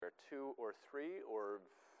2 or 3 or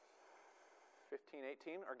 15,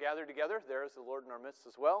 18 are gathered together, there is the Lord in our midst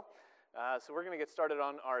as well. So we're going to get started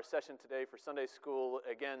on our session today for Sunday school.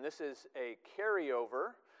 Again, this is a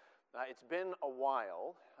carryover. It's been a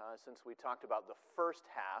while since we talked about the first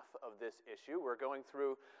half of this issue. We're going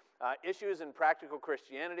through issues in practical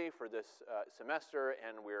Christianity for this semester,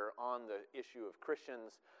 and we're on the issue of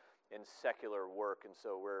Christians in secular work. And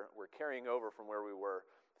so we're carrying over from where we were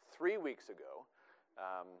 3 weeks ago.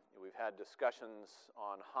 We've had discussions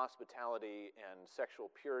on hospitality and sexual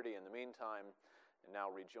purity in the meantime, and now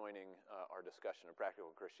rejoining our discussion of practical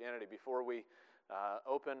Christianity. Before we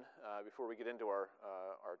before we get into our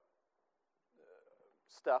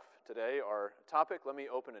stuff today, our topic, let me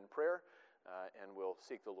open in prayer, and we'll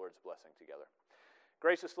seek the Lord's blessing together.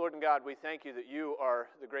 Gracious Lord and God, we thank you that you are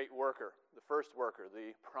the great worker, the first worker,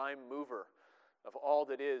 the prime mover of all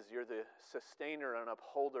that is. You're the sustainer and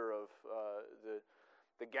upholder of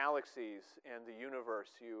the galaxies and the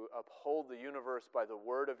universe. You uphold the universe by the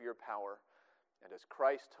word of your power. And as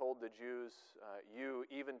Christ told the Jews, you,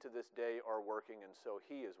 even to this day, are working, and so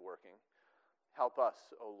he is working. Help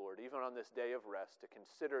us, O Lord, even on this day of rest, to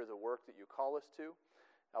consider the work that you call us to.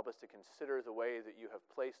 Help us to consider the way that you have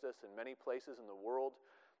placed us in many places in the world.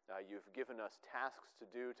 You've given us tasks to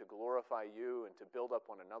do to glorify you and to build up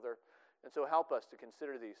one another. And so help us to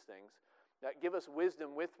consider these things. Give us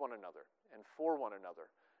wisdom with one another and for one another.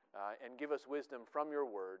 And give us wisdom from your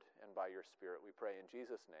word and by your Spirit. We pray in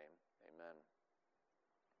Jesus' name. Amen.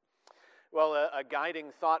 Well, a guiding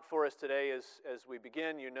thought for us today is, as we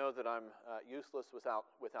begin, you know that I'm useless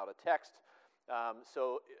without a text.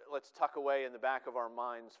 So let's tuck away in the back of our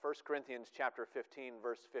minds 1 Corinthians chapter 15,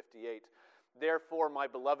 verse 58. Therefore, my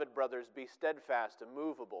beloved brothers, be steadfast,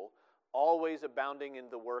 immovable, always abounding in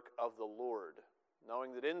the work of the Lord,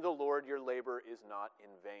 knowing that in the Lord your labor is not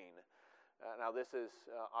in vain. Now this is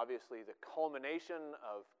obviously the culmination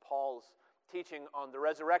of Paul's teaching on the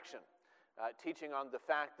resurrection. Teaching on the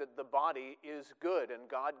fact that the body is good and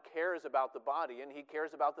God cares about the body and he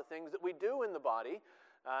cares about the things that we do in the body,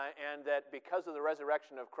 and that because of the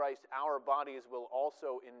resurrection of Christ, our bodies will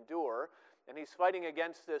also endure. And he's fighting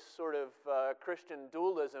against this sort of Christian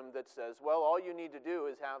dualism that says, well, all you need to do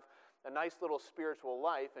is have a nice little spiritual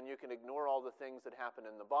life and you can ignore all the things that happen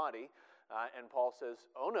in the body. And Paul says,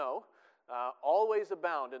 oh no, always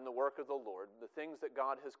abound in the work of the Lord, the things that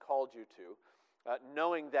God has called you to.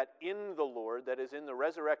 Knowing that in the Lord, that is in the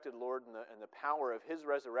resurrected Lord and the power of his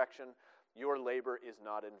resurrection, your labor is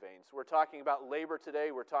not in vain. So we're talking about labor today,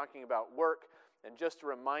 we're talking about work, and just a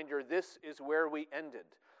reminder, this is where we ended.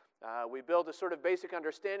 We built a sort of basic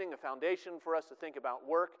understanding, a foundation for us to think about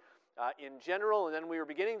work in general, and then we were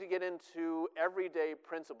beginning to get into everyday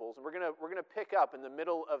principles. And we're gonna pick up in the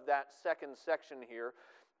middle of that second section here.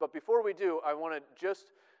 But before we do, I want to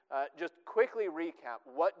just quickly recap,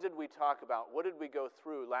 what did we talk about? What did we go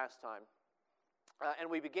through last time? And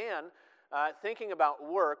we began thinking about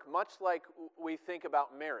work much like we think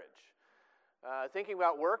about marriage. Thinking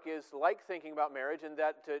about work is like thinking about marriage in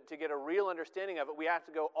that to get a real understanding of it, we have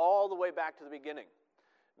to go all the way back to the beginning.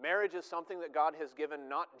 Marriage is something that God has given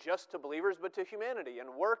not just to believers, but to humanity. And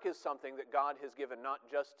work is something that God has given not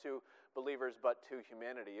just to believers, but to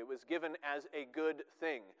humanity. It was given as a good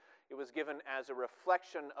thing. It was given as a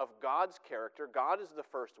reflection of God's character. God is the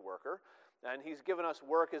first worker, and he's given us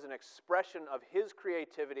work as an expression of his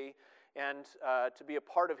creativity and to be a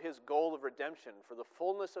part of his goal of redemption for the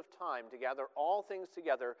fullness of time, to gather all things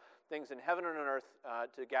together, things in heaven and on earth,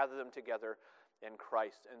 to gather them together in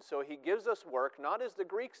Christ. And so he gives us work, not as the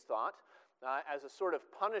Greeks thought, as a sort of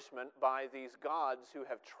punishment by these gods who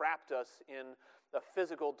have trapped us in a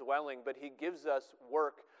physical dwelling, but he gives us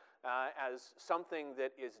work as something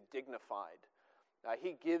that is dignified.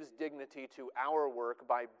 He gives dignity to our work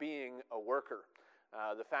by being a worker.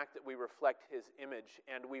 The fact that we reflect his image,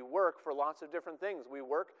 and we work for lots of different things. We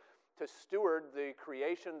work to steward the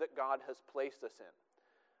creation that God has placed us in.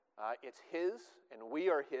 It's his, and we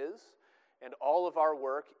are his, and all of our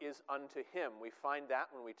work is unto him. We find that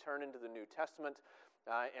when we turn into the New Testament,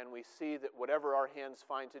 and we see that whatever our hands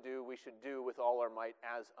find to do, we should do with all our might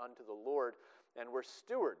as unto the Lord. And we're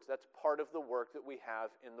stewards. That's part of the work that we have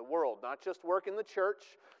in the world. Not just work in the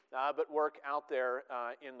church, but work out there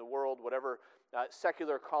in the world, whatever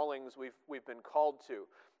secular callings we've been called to.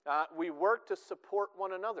 We work to support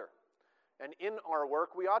one another. And in our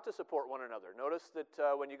work, we ought to support one another. Notice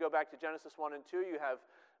that when you go back to Genesis 1 and 2, you have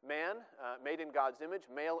man made in God's image,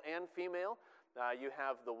 male and female. You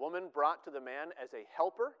have the woman brought to the man as a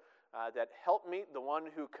helper, that helpmeet, the one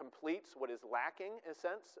who completes what is lacking, in a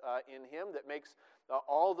sense, in him, that makes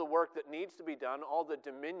all the work that needs to be done, all the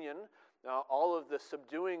dominion all of the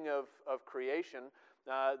subduing of creation,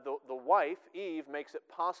 the wife, Eve, makes it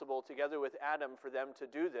possible together with Adam for them to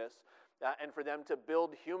do this and for them to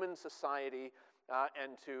build human society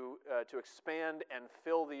and to expand and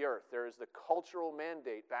fill the earth. There is the cultural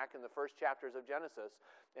mandate back in the first chapters of Genesis,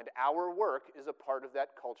 and our work is a part of that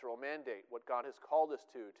cultural mandate, what God has called us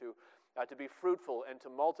to be fruitful and to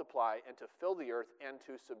multiply and to fill the earth and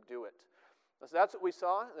to subdue it. So that's what we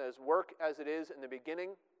saw, as work as it is in the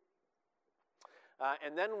beginning.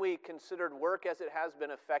 And then we considered work as it has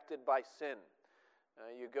been affected by sin.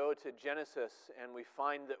 You go to Genesis and we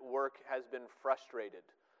find that work has been frustrated.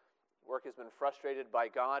 Work has been frustrated by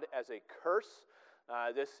God as a curse.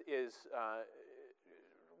 This is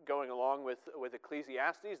going along with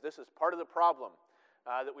Ecclesiastes. This is part of the problem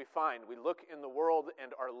that we find. We look in the world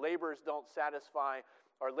and our labors don't satisfy.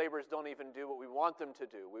 Our labors don't even do what we want them to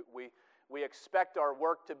do. We expect our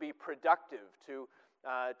work to be productive, to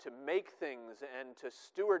make things and to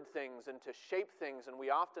steward things and to shape things, and we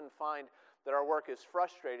often find that our work is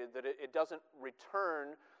frustrated, that it doesn't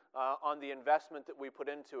return on the investment that we put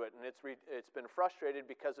into it, and it's been frustrated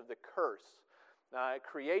because of the curse.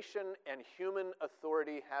 Creation and human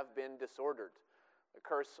authority have been disordered. The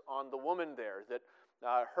curse on the woman there, that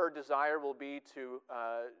her desire will be to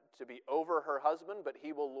be over her husband, but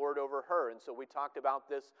he will lord over her. And so we talked about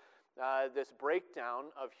this breakdown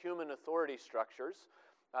of human authority structures,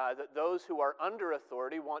 that those who are under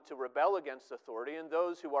authority want to rebel against authority, and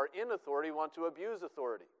those who are in authority want to abuse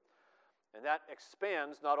authority. And that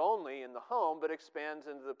expands not only in the home, but expands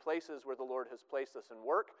into the places where the Lord has placed us in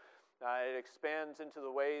work. It expands into the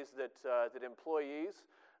ways that employees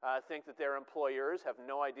think that their employers have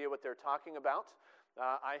no idea what they're talking about.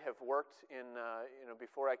 I have worked in,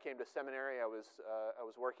 before I came to seminary, I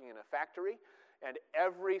was working in a factory, and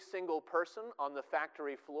every single person on the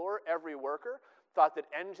factory floor, every worker, thought that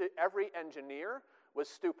every engineer was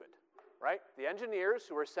stupid, right? The engineers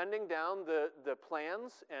who are sending down the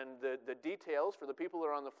plans and the details for the people who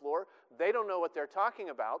are on the floor, they don't know what they're talking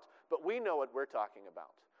about, but we know what we're talking about.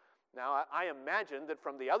 Now, I imagine that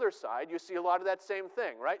from the other side, you see a lot of that same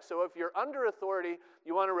thing, right? So if you're under authority,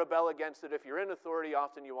 you want to rebel against it. If you're in authority,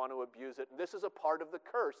 often you want to abuse it. And this is a part of the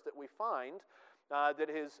curse that we find that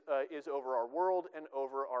is over our world and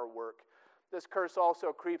over our work. This curse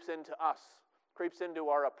also creeps into us, creeps into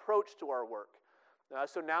our approach to our work.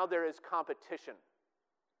 So now there is competition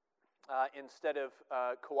instead of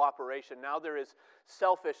cooperation. Now there is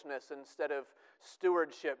selfishness instead of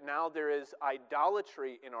stewardship. Now there is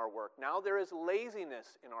idolatry in our work. Now there is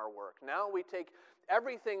laziness in our work. Now we take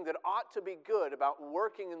everything that ought to be good about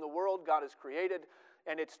working in the world God has created,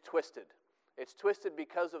 and it's twisted. It's twisted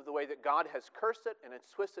because of the way that God has cursed it, and it's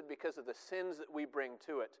twisted because of the sins that we bring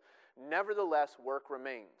to it. Nevertheless, work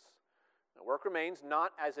remains. Now, work remains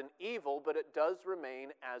not as an evil, but it does remain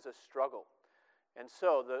as a struggle. And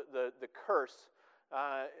so the curse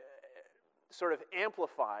sort of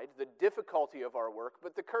amplified the difficulty of our work,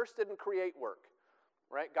 but the curse didn't create work,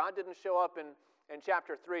 right? God didn't show up in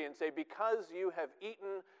chapter 3 and say, because you have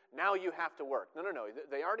eaten, now you have to work. No.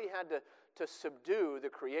 They already had to subdue the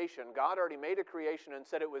creation. God already made a creation and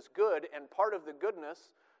said it was good, and part of the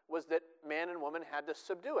goodness was that man and woman had to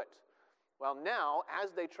subdue it. Well, now,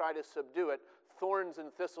 as they try to subdue it, thorns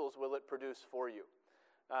and thistles will it produce for you.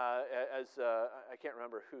 I can't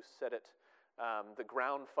remember who said it, the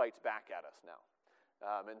ground fights back at us now.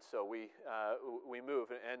 And so we move.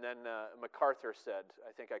 And then MacArthur said,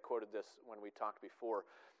 I think I quoted this when we talked before,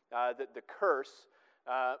 that the curse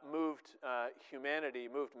moved humanity,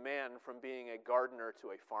 moved man from being a gardener to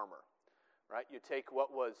a farmer. Right? You take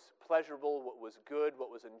what was pleasurable, what was good,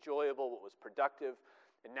 what was enjoyable, what was productive,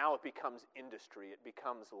 and now it becomes industry, it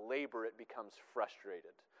becomes labor, it becomes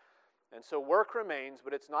frustrated. And so work remains,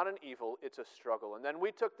 but it's not an evil, it's a struggle. And then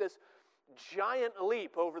we took this giant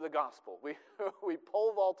leap over the gospel. We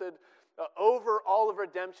pole vaulted over all of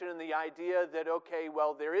redemption and the idea that, okay,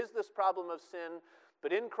 well, there is this problem of sin,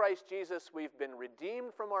 but in Christ Jesus we've been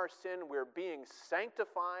redeemed from our sin. We're being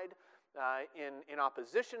sanctified in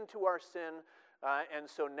opposition to our sin. And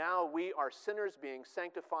so now we are sinners being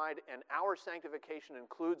sanctified, and our sanctification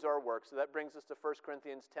includes our work. So that brings us to 1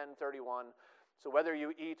 Corinthians 10:31. So whether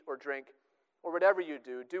you eat or drink or whatever you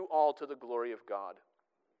do, do all to the glory of God.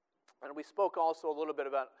 And we spoke also a little bit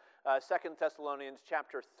about 2 Thessalonians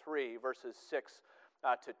chapter 3, verses 6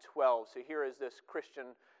 to 12. So here is this Christian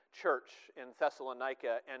church in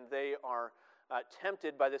Thessalonica, and they are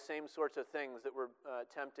tempted by the same sorts of things that were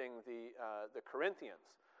tempting the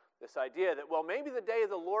Corinthians. This idea that, well, maybe the day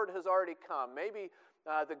of the Lord has already come. Maybe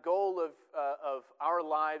the goal of our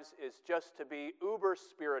lives is just to be uber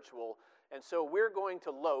spiritual And so we're going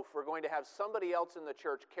to loaf. We're going to have somebody else in the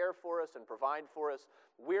church care for us and provide for us.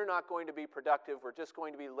 We're not going to be productive. We're just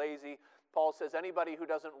going to be lazy. Paul says, anybody who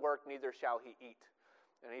doesn't work, neither shall he eat.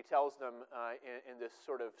 And he tells them in this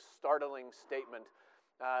sort of startling statement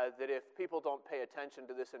that if people don't pay attention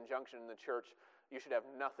to this injunction in the church, you should have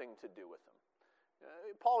nothing to do with them.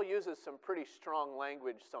 Paul uses some pretty strong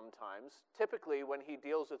language sometimes, typically when he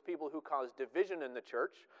deals with people who cause division in the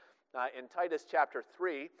church. In Titus chapter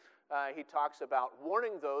 3, he talks about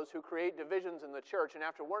warning those who create divisions in the church, and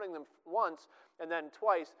after warning them once and then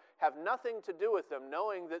twice, have nothing to do with them,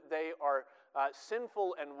 knowing that they are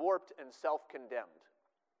sinful and warped and self-condemned.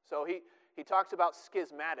 So he talks about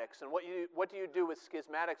schismatics, and what do you do with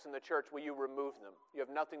schismatics in the church? Well, you remove them. You have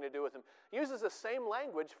nothing to do with them. He uses the same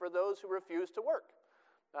language for those who refuse to work.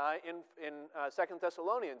 In 2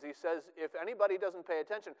 Thessalonians, he says, if anybody doesn't pay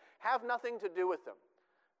attention, have nothing to do with them.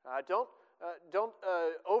 Don't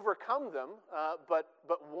overcome them, but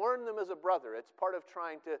warn them as a brother. It's part of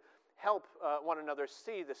trying to help one another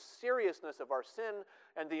see the seriousness of our sin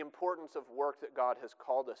and the importance of work that God has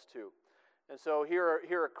called us to. And so here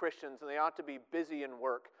are Christians, and they ought to be busy in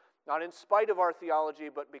work, not in spite of our theology,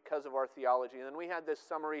 but because of our theology. And then we had this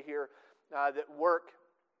summary here that work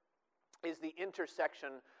is the intersection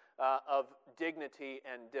of dignity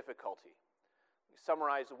and difficulty. We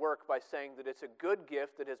summarize work by saying that it's a good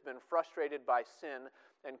gift that has been frustrated by sin,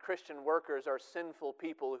 and Christian workers are sinful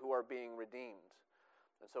people who are being redeemed.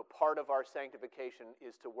 And so part of our sanctification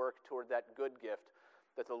is to work toward that good gift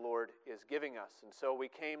that the Lord is giving us. And so we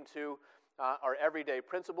came to our everyday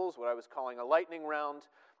principles, what I was calling a lightning round,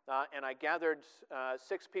 and I gathered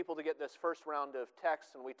 6 people to get this first round of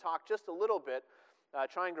texts, and we talked just a little bit,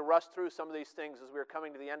 trying to rush through some of these things as we were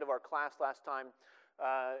coming to the end of our class last time.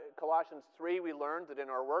 Colossians 3, we learned that in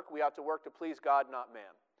our work we ought to work to please God, not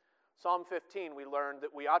man. Psalm 15, we learned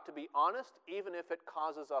that we ought to be honest even if it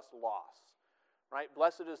causes us loss. Right?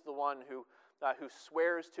 Blessed is the one who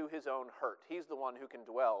swears to his own hurt. He's the one who can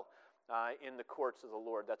dwell in the courts of the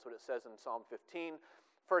Lord. That's what it says in Psalm 15.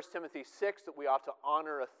 1 Timothy 6, that we ought to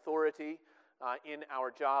honor authority in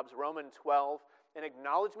our jobs. Romans 12, an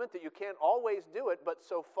acknowledgement that you can't always do it, but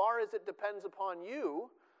so far as it depends upon you,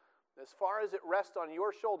 as far as it rests on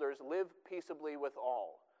your shoulders, live peaceably with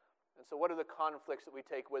all. And so what are the conflicts that we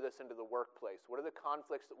take with us into the workplace? What are the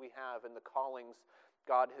conflicts that we have in the callings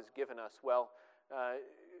God has given us? Well,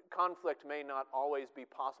 conflict may not always be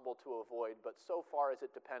possible to avoid, but so far as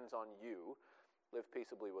it depends on you, live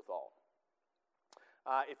peaceably with all.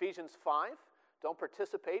 Ephesians 5, don't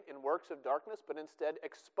participate in works of darkness, but instead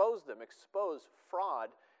expose them. Expose fraud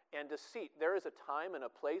and deceit. There is a time and a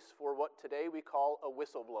place for what today we call a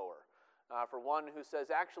whistleblower. For one who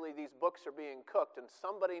says, actually, these books are being cooked and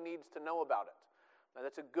somebody needs to know about it. Now,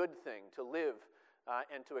 that's a good thing, to live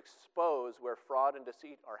and to expose where fraud and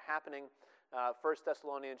deceit are happening. 1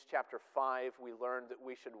 Thessalonians chapter 5, we learned that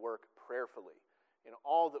we should work prayerfully. In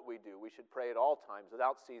all that we do, we should pray at all times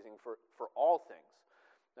without ceasing for all things.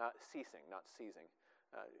 Ceasing, not seizing.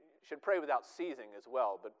 Should pray without seizing as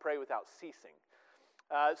well, but pray without ceasing.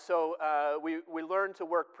 So we learn to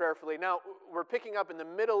work prayerfully. Now, we're picking up in the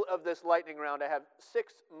middle of this lightning round. I have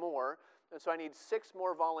 6 more, and so I need 6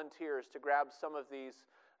 more volunteers to grab some of these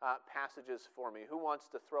passages for me. Who wants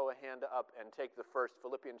to throw a hand up and take the first?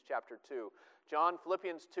 Philippians chapter 2. John,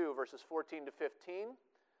 Philippians 2, verses 14 to 15.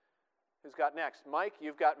 Who's got next? Mike,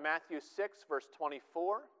 you've got Matthew 6, verse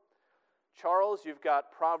 24. Charles, you've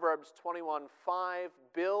got Proverbs 21:5.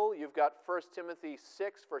 Bill, you've got 1 Timothy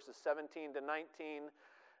 6, verses 17 to 19.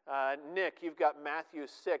 Nick, you've got Matthew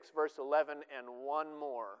 6, verse 11, and one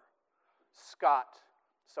more. Scott,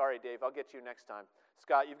 sorry, Dave, I'll get you next time.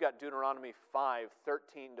 Scott, you've got Deuteronomy 5,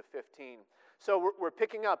 13 to 15. So we're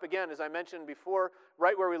picking up, again, as I mentioned before,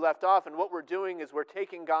 right where we left off, and what we're doing is we're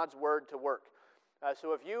taking God's word to work.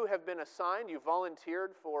 So if you have been assigned, you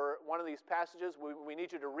volunteered for one of these passages, we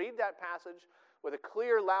need you to read that passage with a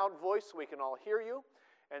clear, loud voice so we can all hear you.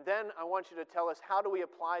 And then I want you to tell us, how do we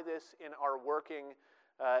apply this in our working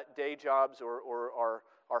day jobs or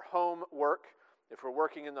our home work? If we're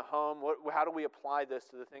working in the home, how do we apply this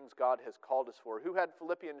to the things God has called us for? Who had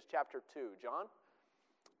Philippians chapter 2? John? Why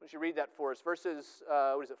don't you read that for us? Verses,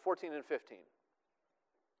 14 and 15.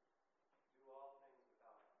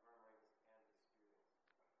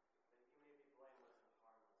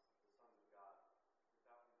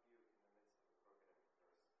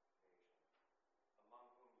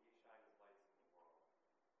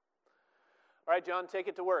 All right, John, take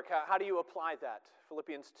it to work. How do you apply that?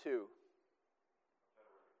 Philippians 2.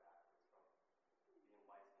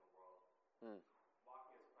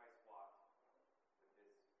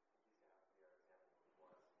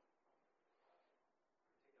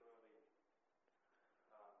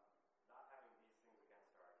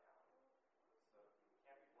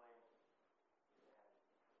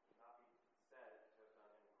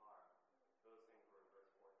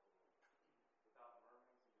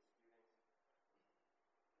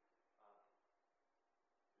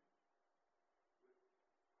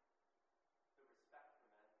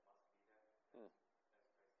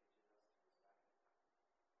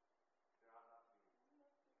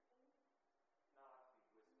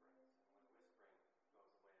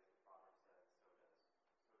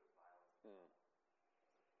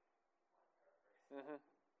 Mm-hmm.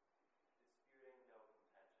 Disputing, no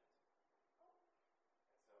contentions.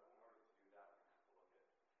 And so in order to do that, we have to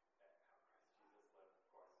look at how Christ Jesus lived, of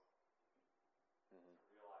course, Mm-hmm.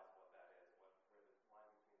 to realize what that is, where the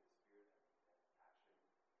line between dispute and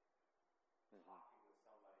actually talking with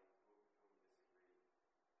somebody with whom you disagree,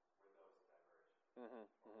 where those diverge, Mm-hmm.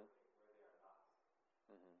 or where they are not.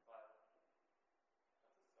 Mm-hmm. But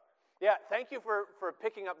that's a start. Yeah, thank you for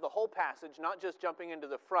picking up the whole passage, not just jumping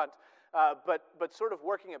into the front, but sort of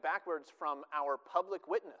working it backwards from our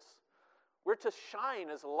public witness. We're to shine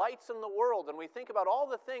as lights in the world, and we think about all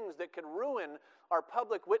the things that could ruin our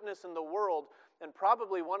public witness in the world, and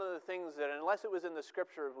probably one of the things that, unless it was in the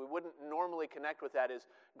scriptures, we wouldn't normally connect with that is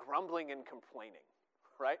grumbling and complaining,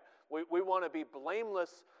 right? We want to be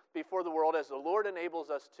blameless before the world as the Lord enables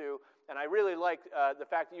us to, and I really like the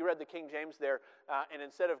fact that you read the King James there, and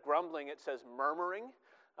instead of grumbling, it says murmuring,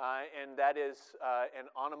 and that is an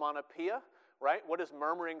onomatopoeia, right? What does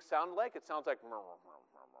murmuring sound like? It sounds like murmur,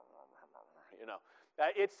 you know.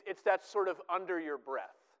 It's that sort of under your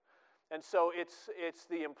breath. And so it's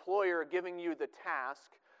the employer giving you the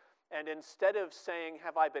task, and instead of saying,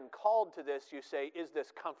 have I been called to this, you say, is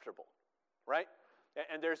this comfortable, right?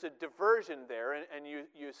 And there's a diversion there, and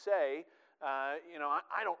you say,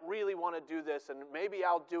 I don't really want to do this, and maybe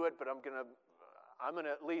I'll do it, but I'm going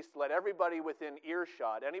to at least let everybody within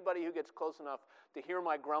earshot, anybody who gets close enough to hear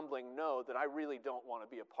my grumbling, know that I really don't want to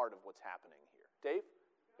be a part of what's happening here. Dave,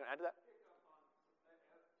 you want to add to that?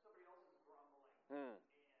 Somebody else is grumbling Hmm.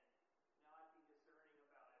 and not be discerning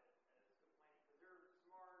about it as complaining because they're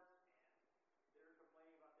smart and they're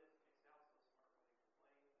complaining about this and they sound so smart when they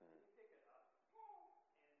complain. You pick it up,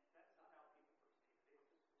 and that's not how people perceive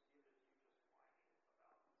it. They just perceive it as you just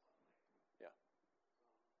whining about something. Yeah.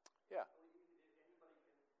 Yeah. Anybody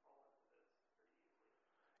can fall into this pretty easily.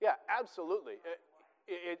 Yeah, absolutely.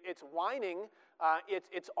 It's whining.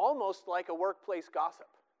 It's almost like a workplace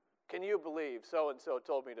gossip. Can you believe so-and-so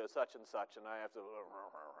told me to such and such, and I have to,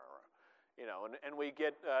 and we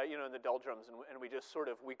get, in the doldrums, and we just sort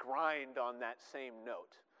of, we grind on that same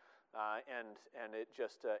note, and it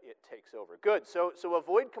just, it takes over. Good, so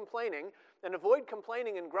avoid complaining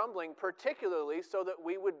and grumbling, particularly so that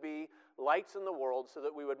we would be lights in the world, so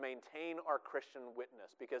that we would maintain our Christian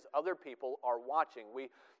witness, because other people are watching. We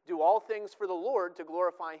do all things for the Lord to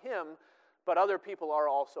glorify Him, but other people are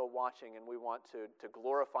also watching, and we want to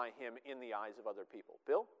glorify Him in the eyes of other people.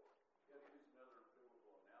 Bill? Yeah, to use another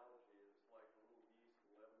biblical analogy, it's like a little yeast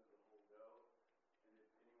leavens the whole dough, and if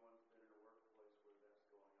anyone's been in a workplace where that's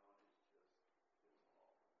going on, it's awful.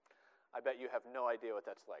 I bet you have no idea what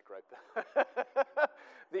that's like, right?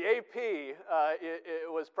 The AP, it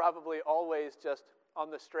was probably always just on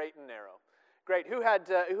the straight and narrow. Great. Who had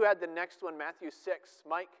the next one? Matthew 6.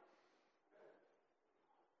 Mike?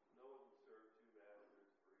 No one will serve two masters,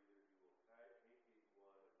 for either he will hate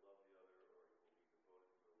one and love the other, or he will be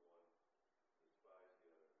devoted to the one, despise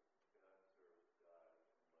the other. You cannot serve God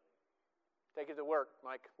and money. Take it to work,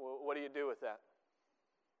 Mike. What do you do with that?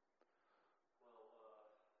 Well,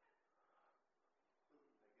 I guess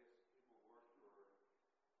people work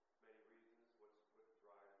for many reasons. What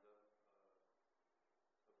drives them?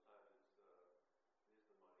 Sometimes it is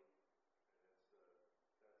the money, and that's a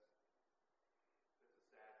sad thing.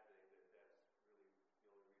 That's really the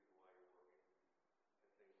only reason why you're working.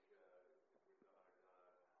 I think if we're to honor God in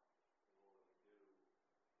all that we do, it's the previous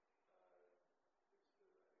line: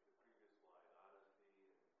 honesty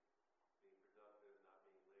and being productive, not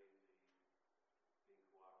being lazy, being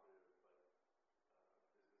cooperative.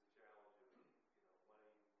 But there's this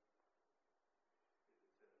challenge of money is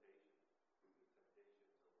a temptation. It's a temptation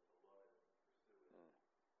to love it, pursue it.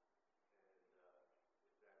 And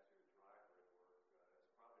if that's your driver at work,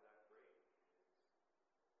 it's probably not great.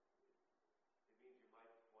 It means you might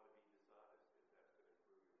want to be dishonest if that's going to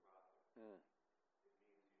improve your profit. Mm. It means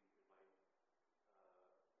you might want to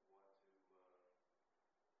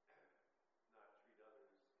not treat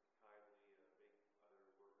others kindly, make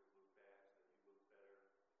other workers look bad so that you look better,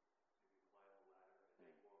 so you can climb the ladder and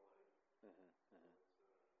make more money. Mm-hmm. So Mm-hmm.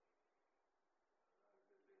 it's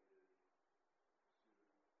not a good thing to pursue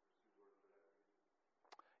work for that reason.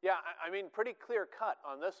 Yeah, I mean, pretty clear cut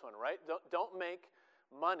on this one, right? Don't make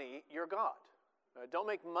money your God. Don't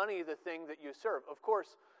make money the thing that you serve. Of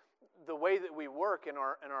course, the way that we work in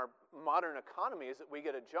our modern economy is that we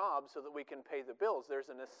get a job so that we can pay the bills. There's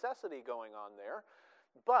a necessity going on there,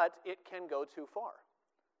 but it can go too far,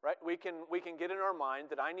 right? We can get in our mind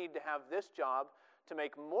that I need to have this job to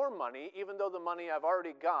make more money, even though the money I've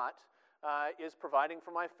already got is providing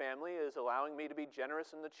for my family, is allowing me to be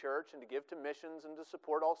generous in the church and to give to missions and to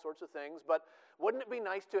support all sorts of things. But wouldn't it be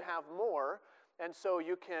nice to have more? And so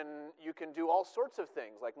you can do all sorts of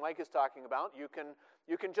things, like Mike is talking about. You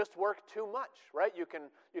can just work too much, right? You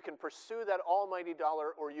can pursue that almighty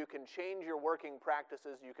dollar, or you can change your working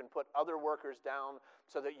practices. You can put other workers down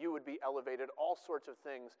so that you would be elevated. All sorts of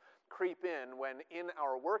things creep in when in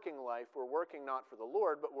our working life we're working not for the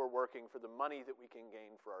Lord, but we're working for the money that we can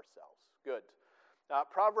gain for ourselves. Good.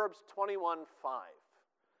 Proverbs 21:5.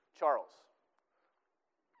 Charles.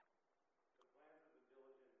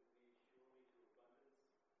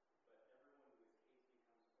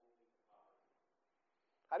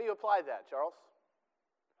 How do you apply that, Charles?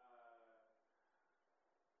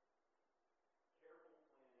 Careful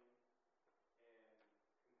planning and consistency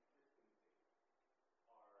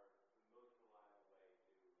are the most reliable way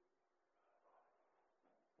to profit.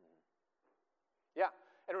 Yeah,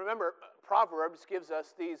 and remember, Proverbs gives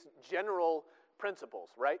us these general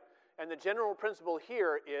principles, right? And the general principle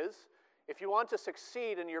here is, if you want to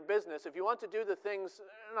succeed in your business, if you want to do the things,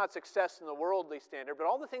 not success in the worldly standard, but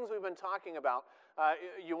all the things we've been talking about,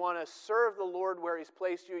 you want to serve the Lord where He's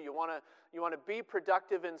placed you, you want to be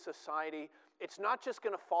productive in society, it's not just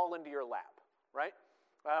going to fall into your lap, right?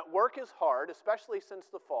 Work is hard, especially since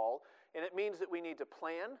the fall, and it means that we need to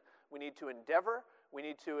plan, we need to endeavor, we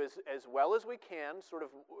need to, as well as we can, sort of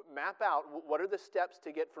map out what are the steps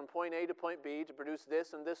to get from point A to point B, to produce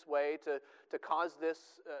this and this way, to cause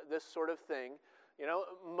this sort of thing. You know,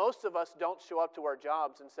 most of us don't show up to our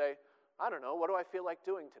jobs and say, I don't know, what do I feel like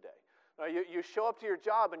doing today? You show up to your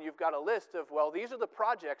job and you've got a list of, well, these are the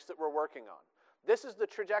projects that we're working on. This is the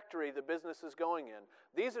trajectory the business is going in.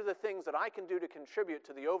 These are the things that I can do to contribute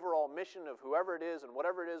to the overall mission of whoever it is and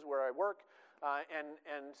whatever it is where I work.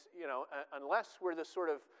 And you know, unless we're the sort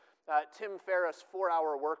of Tim Ferriss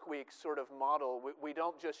 4-hour work week sort of model, we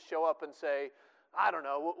don't just show up and say, I don't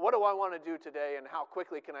know, what do I want to do today and how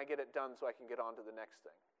quickly can I get it done so I can get on to the next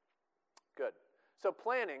thing? Good. So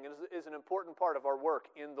planning is an important part of our work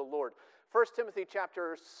in the Lord. 1 Timothy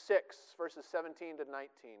chapter 6, verses 17 to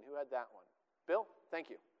 19. Who had that one? Bill,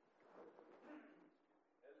 thank you.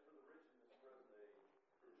 As for the rich in this present age,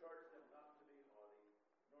 charge them not to be haughty,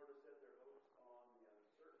 nor to set their hopes on the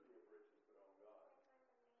uncertainty of riches, but on God,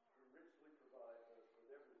 who richly provides us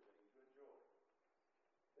with everything to enjoy.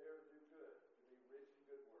 They are to do good, to be rich in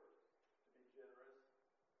good works, to be generous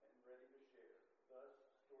and ready to share, thus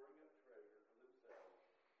storing up treasure for themselves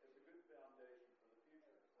as a good foundation for the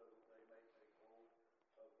future, so that they may take hold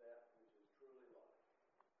of that which is truly life.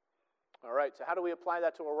 All right, so how do we apply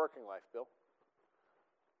that to our working life, Bill?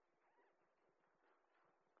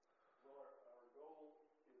 Well, our goal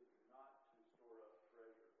is not to store up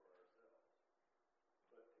treasure for ourselves,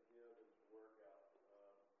 but to give and to work out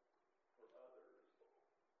for others and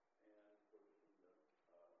for the kingdom,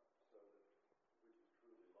 so that which is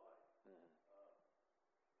truly life. You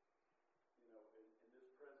know, in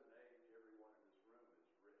this present age, everyone in this room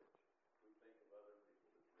is rich. We think of other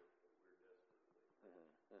people as rich, but we're desperately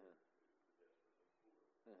rich.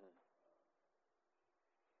 And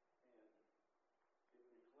if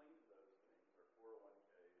we cling to those things, our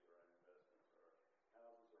 401ks, our investments, our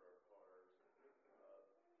houses, or our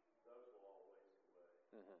cars, those will all waste away.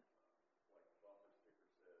 Like the bumper sticker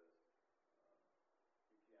says,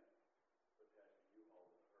 you can't attach a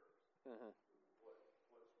U-Haul to a hearse.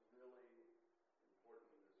 What's really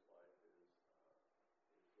important in this life is growing the kingdom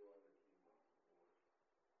of the Lord.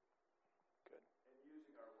 Good. And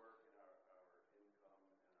using our work and our income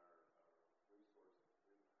and our resources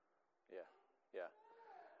to do that. Yeah.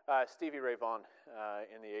 Stevie Ray Vaughan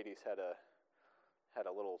in the 80s had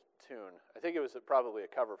a little tune. I think it was probably a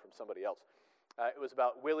cover from somebody else. It was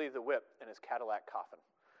about Willie the Whip and his Cadillac coffin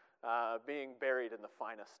being buried in the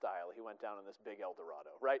finest style. He went down in this big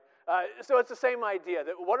Eldorado, right? So it's the same idea.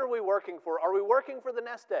 That what are we working for? Are we working for the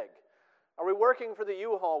nest egg? Are we working for the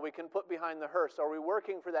U-Haul we can put behind the hearse? Are we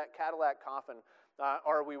working for that Cadillac coffin?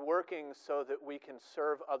 Are we working so that we can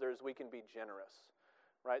serve others, we can be generous?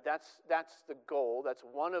 Right? That's the goal. That's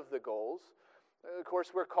one of the goals. Of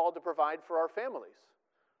course, we're called to provide for our families,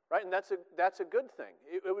 right? And that's a good thing.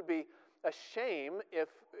 It would be a shame if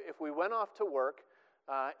we went off to work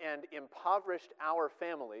and impoverished our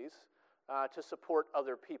families to support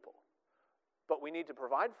other people. But we need to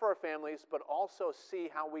provide for our families, but also see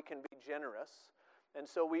how we can be generous. And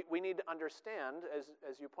so we need to understand,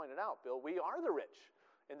 as you pointed out, Bill, we are the rich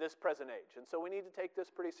in this present age. And so we need to take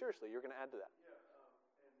this pretty seriously. You're going to add to that. Yeah.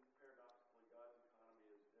 And paradoxically, God's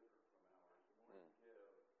economy is different from ours. The more you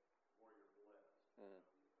give, the more you're blessed.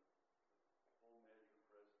 Full measure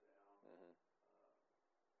pressed down.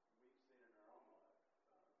 We've seen in our own life,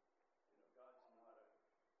 God's not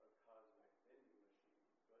a cosmic vending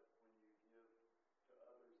machine, but when you give to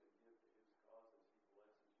others and give to His causes,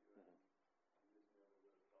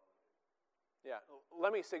 Yeah.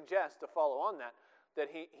 Let me suggest, to follow on that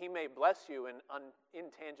he may bless you in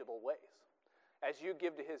intangible ways. As you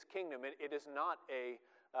give to his kingdom, it is not a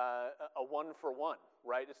one-for-one,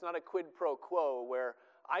 right? It's not a quid pro quo where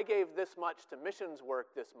I gave this much to missions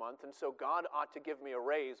work this month, and so God ought to give me a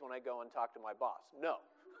raise when I go and talk to my boss. No.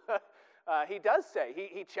 He does say,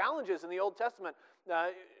 he challenges in the Old Testament,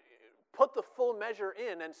 put the full measure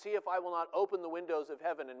in and see if I will not open the windows of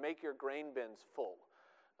heaven and make your grain bins full.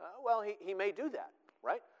 Well, he may do that,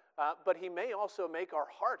 right? But he may also make our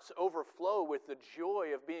hearts overflow with the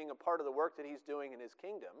joy of being a part of the work that he's doing in his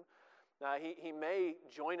kingdom. He may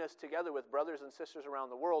join us together with brothers and sisters around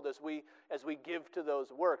the world as we give to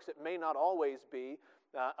those works. It may not always be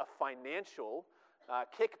a financial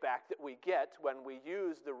kickback that we get when we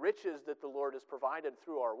use the riches that the Lord has provided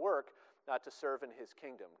through our work to serve in his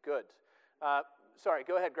kingdom. Good. Sorry,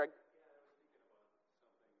 go ahead, Greg.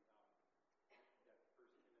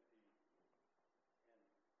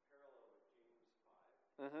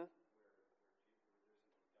 Mm-hmm.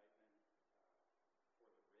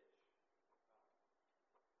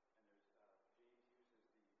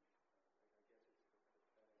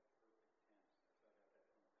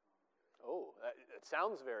 Oh, it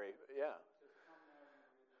sounds very, yeah.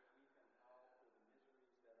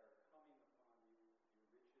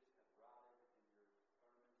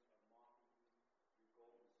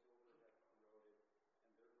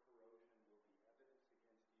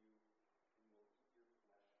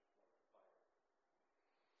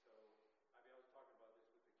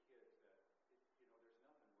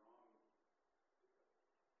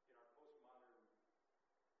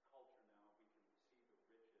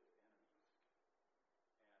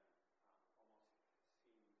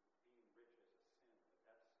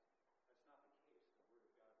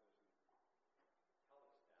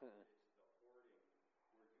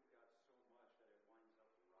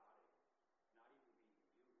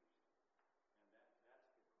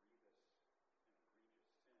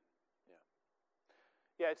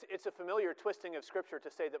 Yeah, it's a familiar twisting of Scripture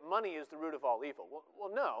to say that money is the root of all evil.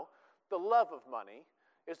 Well, no, the love of money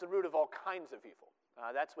is the root of all kinds of evil.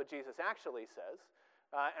 That's what Jesus actually says,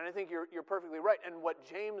 and I think you're perfectly right. And what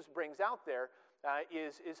James brings out there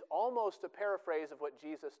is almost a paraphrase of what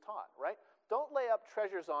Jesus taught, right? Don't lay up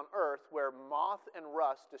treasures on earth where moth and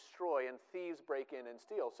rust destroy and thieves break in and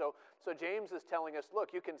steal. So James is telling us,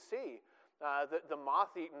 look, you can see the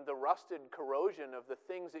moth-eaten, the rusted corrosion of the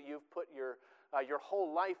things that you've put your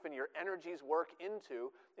whole life and your energies work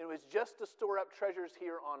into. It was just to store up treasures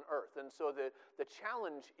here on earth. And so the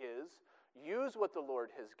challenge is, use what the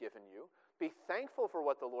Lord has given you. Be thankful for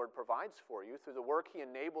what the Lord provides for you through the work he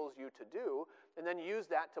enables you to do, and then use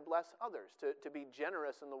that to bless others, to be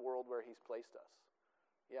generous in the world where he's placed us.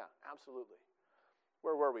 Yeah, absolutely.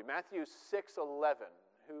 Where were we? Matthew 6:11.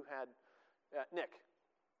 Who had... Nick.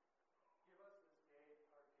 Give us this day our daily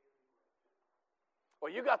bread.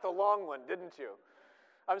 Well, you got the long one, didn't you?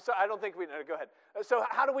 I'm sorry, I don't think we... No, go ahead. So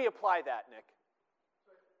how do we apply that, Nick?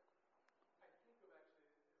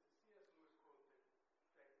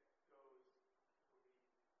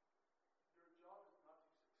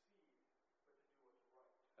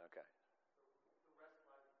 Okay. The rest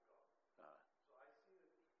lies with God. So I see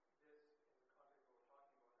this in the context of what we're talking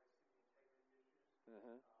about. I see the integrity issues.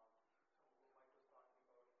 Mm-hmm. Some of what Mike was talking about in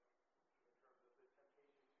terms of the temptation to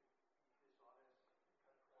be dishonest,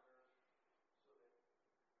 cut corners, so that we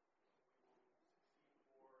will succeed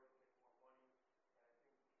more and get more money.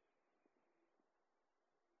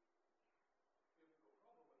 And I think the biblical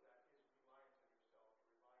problem with that is reliance on yourself,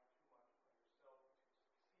 relying too much on yourself to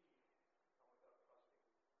succeed, and without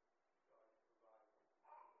trusting God to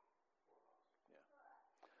provide for us. Yeah.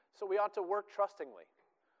 So we ought to work trustingly,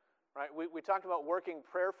 right? We talked about working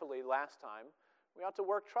prayerfully last time. We ought to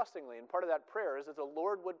work trustingly, and part of that prayer is that the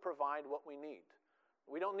Lord would provide what we need.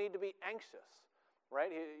 We don't need to be anxious,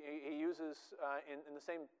 right? He uses, in the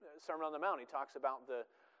same Sermon on the Mount, he talks about the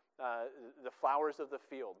flowers of the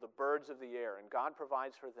field, the birds of the air, and God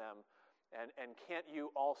provides for them. And can't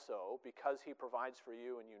you also, because he provides for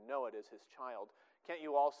you and you know it as his child, can't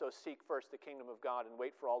you also seek first the kingdom of God and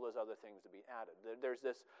wait for all those other things to be added? There's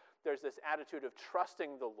this attitude of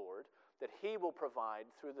trusting the Lord that he will provide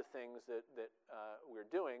through the things that we're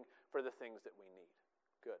doing for the things that we need.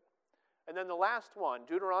 Good. And then the last one,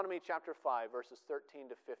 Deuteronomy chapter 5, verses 13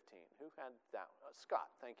 to 15. Who had that?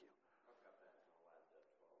 Scott, thank you. I've got that in the last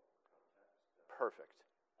 12 context. Perfect.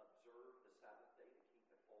 Observe the Sabbath day to keep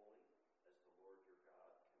it holy, as the Lord your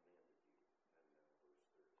God commanded you. And then verse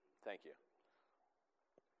 13. Thank you.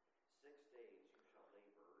 6 days you shall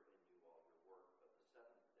labor and do all your work, but the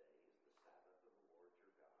seventh day is the Sabbath of the Lord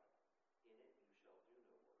your God. In it you shall do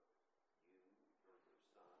no work, you,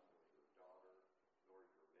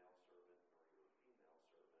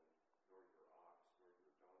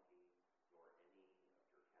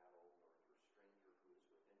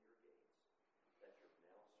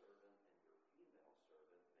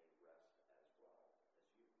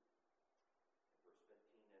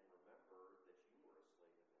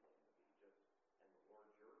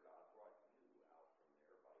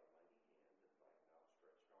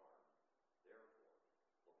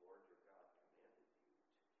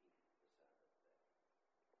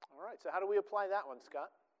 All right, so how do we apply that one,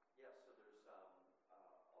 Scott? Yes, so there's a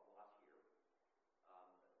lot here.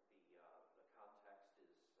 The context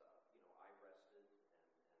is, I rested,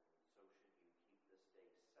 and so should you keep this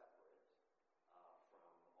day separate from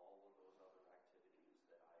all of those other activities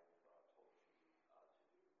that I've told you to do.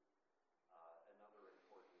 Another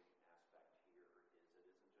important aspect here is it isn't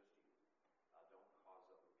just you. Don't cause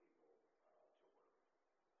other people to work on that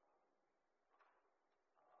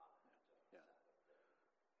Yeah. Sabbath day.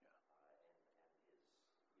 Yeah. And his,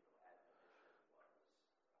 admonition was,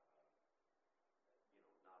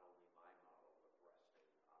 not only my model of resting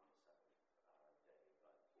on the seventh day,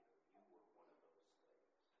 but, you were one of those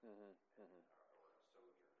slaves. Mm-hmm. Mm-hmm. Or a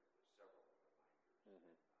sojourner. There's several reminders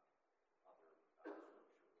Mm-hmm. in other scripture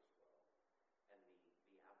as well. And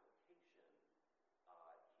the application here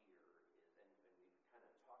is, and we've kind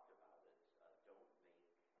of talked about it, don't make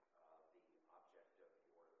the object of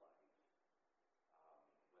your life,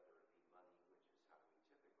 whether it be money, which is how we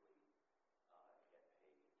typically get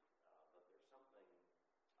paid, but there's something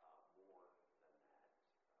more than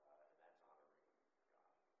that, and that's honoring God.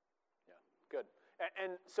 Yeah, good.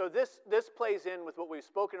 And so this plays in with what we've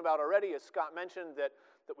spoken about already, as Scott mentioned, that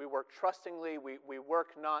we work trustingly. We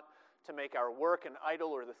work not to make our work an idol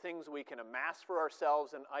or the things we can amass for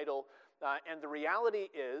ourselves an idol. And the reality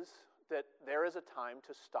is that there is a time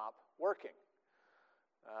to stop working.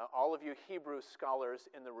 All of you Hebrew scholars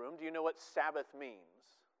in the room, do you know what Sabbath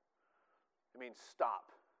means? It means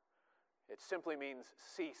stop. It simply means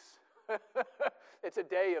cease. It's a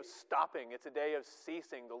day of stopping. It's a day of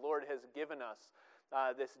ceasing. The Lord has given us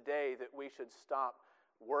this day that we should stop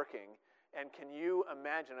working. And can you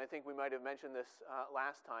imagine, I think we might have mentioned this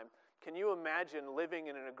last time, can you imagine living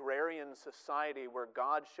in an agrarian society where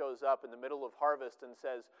God shows up in the middle of harvest and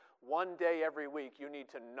says, one day every week you need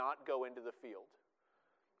to not go into the field?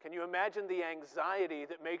 Can you imagine the anxiety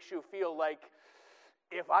that makes you feel like,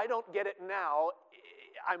 if I don't get it now,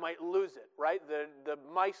 I might lose it, right? The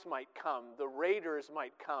mice might come, the raiders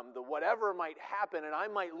might come, the whatever might happen, and I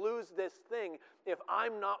might lose this thing if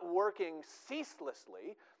I'm not working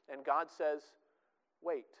ceaselessly. And God says,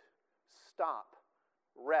 wait, stop,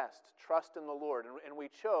 rest, trust in the Lord. And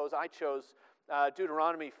I chose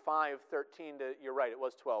Deuteronomy 5:13 to, you're right, it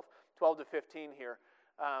was 12 to 15 here.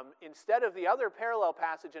 Instead of the other parallel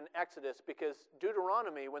passage in Exodus, because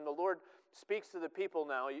Deuteronomy, when the Lord speaks to the people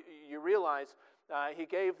now, you realize he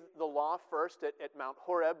gave the law first at Mount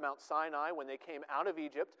Horeb, Mount Sinai, when they came out of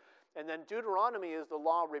Egypt. And then Deuteronomy is the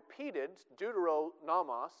law repeated.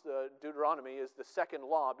 Deuteronomos, Deuteronomy is the second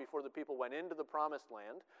law before the people went into the promised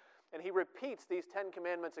land. And he repeats these 10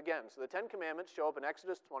 commandments again. So the 10 commandments show up in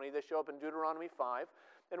Exodus 20, they show up in Deuteronomy 5.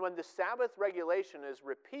 And when the Sabbath regulation is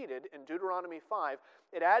repeated in Deuteronomy 5,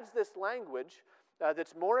 it adds this language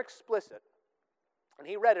that's more explicit. And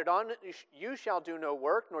he read it, on you shall do no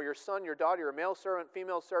work, nor your son, your daughter, your male servant,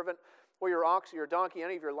 female servant, or your ox, or your donkey,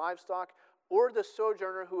 any of your livestock, or the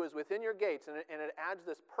sojourner who is within your gates. And it adds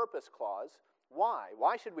this purpose clause. Why?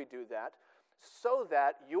 Why should we do that? So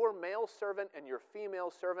that your male servant and your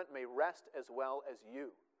female servant may rest as well as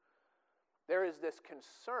you. There is this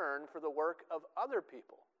concern for the work of other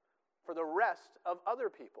people, for the rest of other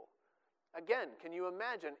people. Again, can you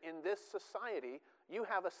imagine, in this society, you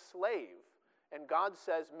have a slave, and God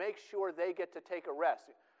says, make sure they get to take a rest.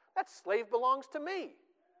 That slave belongs to me.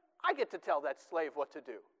 I get to tell that slave what to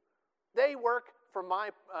do. They work for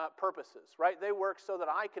my purposes, right? They work so that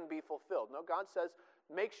I can be fulfilled. No, God says,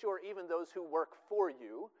 make sure even those who work for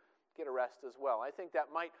you get a rest as well. I think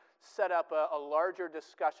that might set up a larger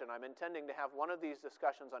discussion. I'm intending to have one of these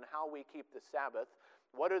discussions on how we keep the Sabbath.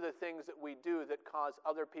 What are the things that we do that cause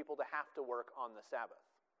other people to have to work on the Sabbath?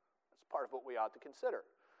 That's part of what we ought to consider.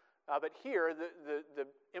 But here, the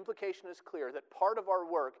implication is clear that part of our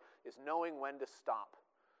work is knowing when to stop.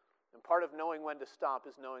 And part of knowing when to stop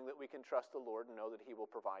is knowing that we can trust the Lord and know that He will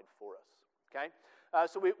provide for us. Okay?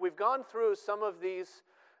 So we've gone through some of these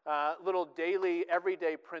little daily,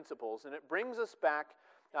 everyday principles, and it brings us back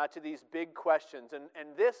to these big questions.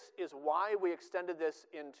 And this is why we extended this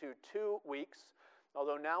into 2 weeks,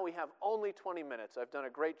 although now we have only 20 minutes. I've done a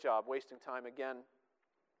great job wasting time again.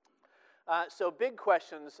 So big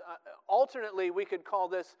questions. Alternately, we could call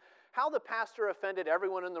this how the pastor offended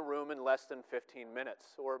everyone in the room in less than 15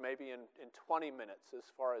 minutes, or maybe in 20 minutes as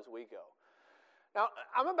far as we go. Now,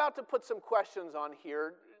 I'm about to put some questions on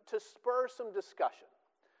here to spur some discussion.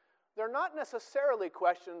 They're not necessarily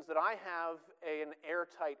questions that I have an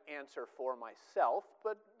airtight answer for myself,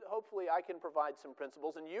 but hopefully I can provide some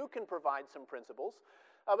principles, and you can provide some principles.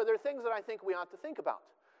 But there are things that I think we ought to think about.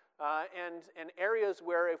 And areas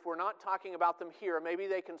where if we're not talking about them here, maybe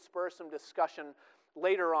they can spur some discussion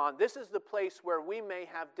later on. This is the place where we may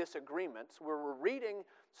have disagreements, where we're reading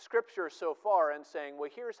Scripture so far and saying, well,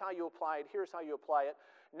 here's how you apply it, here's how you apply it.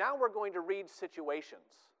 Now we're going to read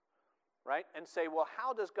situations, right? And say, well,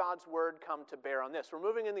 how does God's Word come to bear on this? We're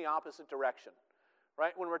moving in the opposite direction,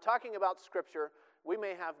 right? When we're talking about Scripture, we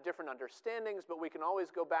may have different understandings, but we can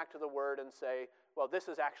always go back to the Word and say, well, this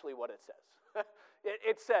is actually what it says.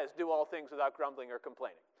 It says, do all things without grumbling or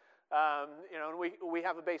complaining. And we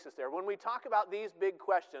have a basis there. When we talk about these big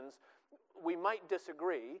questions, we might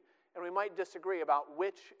disagree, and we might disagree about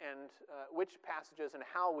which passages and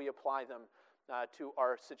how we apply them to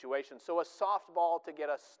our situation. So a softball to get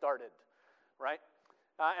us started, right?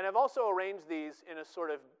 And I've also arranged these in a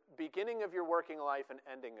sort of beginning of your working life and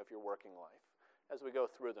ending of your working life as we go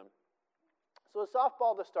through them. So a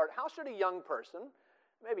softball to start. How should a young person,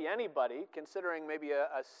 maybe anybody, considering maybe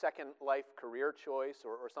a second life career choice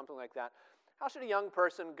or something like that, how should a young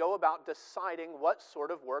person go about deciding what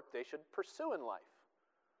sort of work they should pursue in life?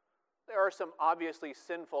 There are some obviously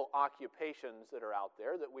sinful occupations that are out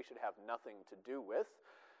there that we should have nothing to do with.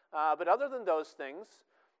 But other than those things,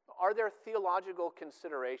 are there theological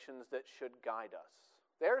considerations that should guide us?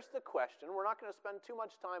 There's the question. We're not going to spend too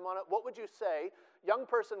much time on it. What would you say? Young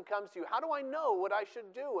person comes to you. How do I know what I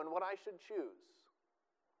should do and what I should choose?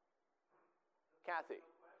 Kathy.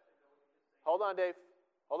 Hold on, Dave.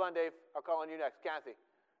 Hold on, Dave. I'll call on you next. Kathy.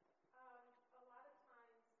 A lot of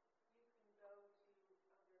times you can go to other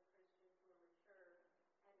Christians who are mature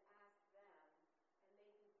and ask them, and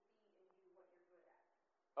they can see in you what you're good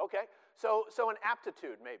at. Okay. So an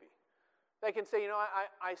aptitude, maybe. They can say,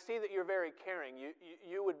 I see that you're very caring.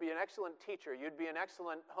 You would be an excellent teacher. You'd be an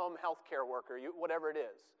excellent home health care worker, whatever it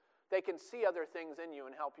is. They can see other things in you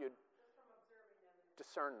and help you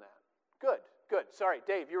discern that. Good. Sorry,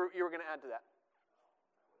 Dave, you were going to add to that.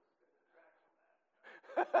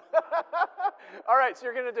 All right,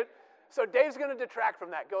 so Dave's going to detract from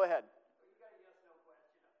that. Go ahead. You got a yes/no question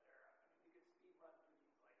up there. You can speed run through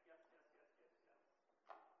these like yes.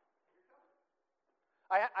 You're covered.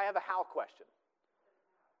 I have a how question.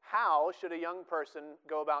 How should a young person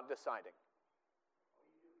go about deciding?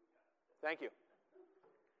 Thank you.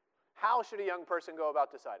 How should a young person go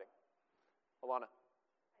about deciding? Alana.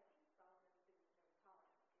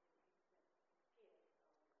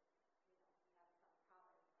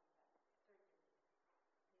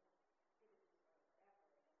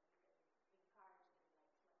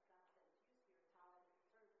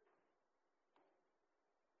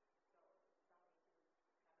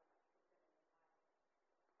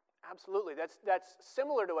 Absolutely. That's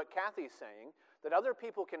similar to what Kathy's saying, that other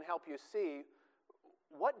people can help you see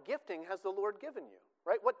what gifting has the Lord given you,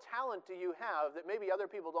 right? What talent do you have that maybe other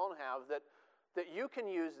people don't have that you can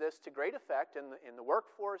use this to great effect in the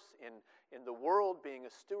workforce, in the world, being a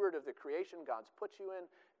steward of the creation God's put you in.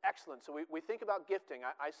 Excellent. So we think about gifting.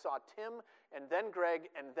 I saw Tim and then Greg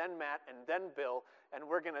and then Matt and then Bill, and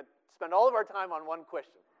we're going to spend all of our time on one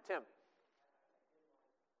question. Tim.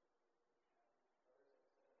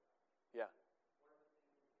 Yeah.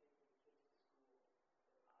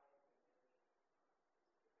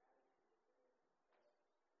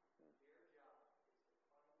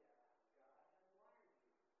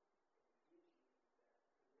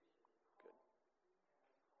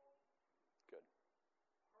 Good.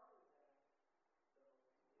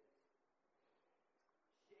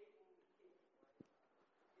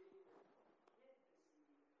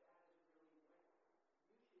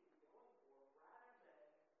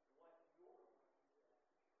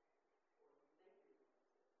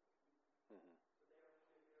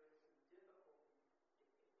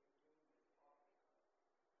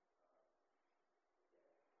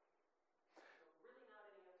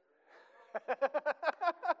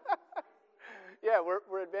 Yeah,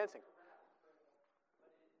 we're advancing.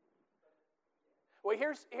 Well,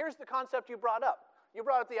 here's the concept you brought up. You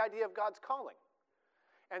brought up the idea of God's calling.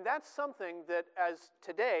 And that's something that, as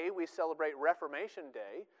today we celebrate Reformation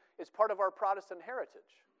Day, is part of our Protestant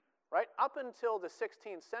heritage, right? Up until the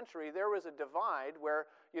 16th century, there was a divide where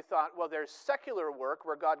you thought, well, there's secular work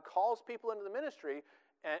where God calls people into the ministry,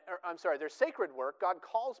 there's sacred work, God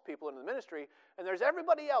calls people into the ministry, and there's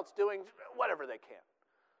everybody else doing whatever they can.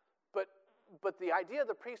 But the idea of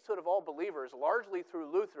the priesthood of all believers, largely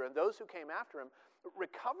through Luther and those who came after him,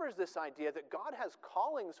 recovers this idea that God has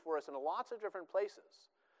callings for us in lots of different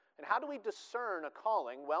places. And how do we discern a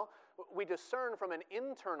calling? Well, we discern from an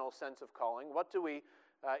internal sense of calling. What do we,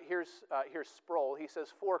 here's Sproul. He says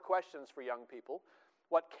 4 questions for young people.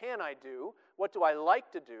 What can I do? What do I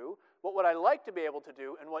like to do? What would I like to be able to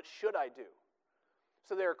do? And what should I do?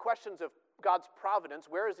 So there are questions of God's providence,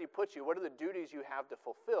 where has he put you? What are the duties you have to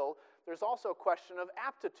fulfill? There's also a question of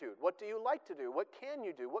aptitude. What do you like to do? What can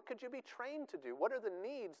you do? What could you be trained to do? What are the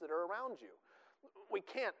needs that are around you? We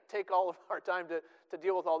can't take all of our time to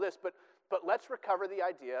deal with all this, but let's recover the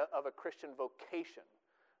idea of a Christian vocation.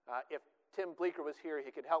 If Tim Bleeker was here,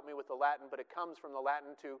 he could help me with the Latin, but it comes from the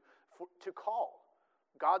Latin to call.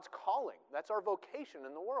 God's calling. That's our vocation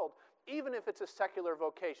in the world, even if it's a secular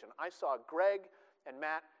vocation. I saw Greg and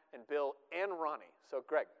Matt and Bill and Ronnie. So,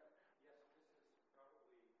 Greg. Yes, this is probably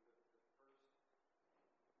the first,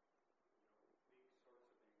 big source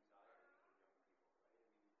of anxiety for young people, right? I mean,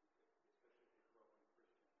 especially if they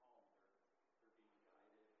grew up in a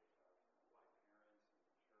Christian home, they're being guided by parents and the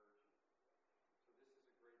church. So this is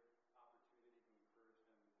a great opportunity to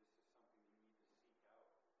encourage them. This is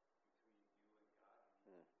something you need to seek out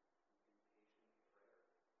between you and God. You need in patient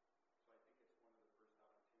prayer. So I think it's one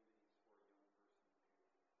of the first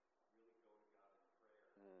opportunities for a young person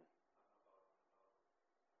to really go to God in prayer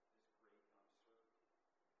about this great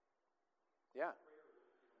uncertainty. Yeah. Prayer,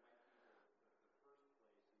 might be the first place in addition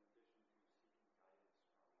to seeking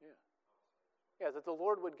guidance from Yeah. outside. Yeah, that the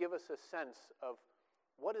Lord would give us a sense of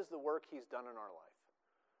what is the work he's done in our life.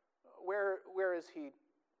 Where has he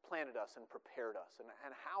planted us and prepared us?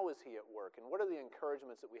 And how is he at work? And what are the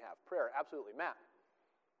encouragements that we have? Prayer, absolutely. Matt.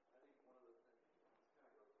 I think one of the things, this kind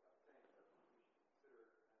of goes without saying, but we should consider,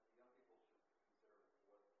 young people should consider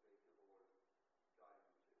what they feel the Lord guiding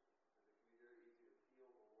them to. Because it can be very easy to feel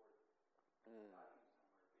the Lord guiding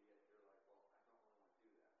you somewhere, but yet you're like, well,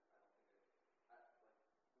 I don't really want to do that. I don't think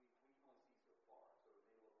we can only see so far, so it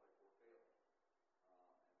may look like we're failing.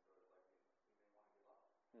 And so it's like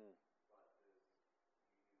we may want to give up.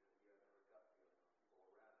 But you have every gut feeling of people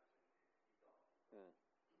around you saying, keep going, keep going.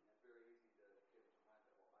 And it's very easy to get into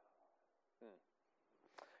mindset, well, I don't want that.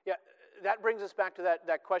 Yeah, that brings us back to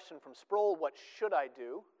that question from Sproul, what should I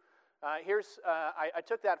do? I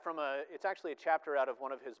took that from it's actually a chapter out of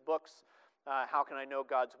one of his books, How Can I Know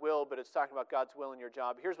God's Will, but it's talking about God's will in your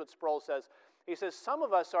job. Here's what Sproul says. He says, some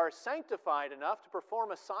of us are sanctified enough to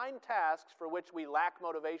perform assigned tasks for which we lack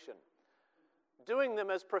motivation, doing them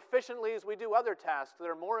as proficiently as we do other tasks that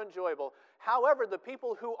are more enjoyable. However, the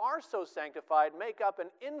people who are so sanctified make up an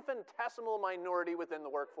infinitesimal minority within the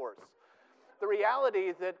workforce. The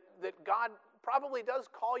reality that God probably does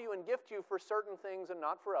call you and gift you for certain things and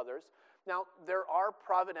not for others. Now, there are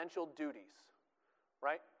providential duties,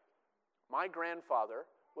 right? My grandfather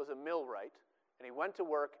was a millwright, and he went to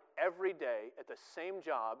work every day at the same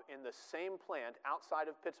job in the same plant outside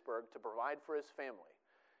of Pittsburgh to provide for his family.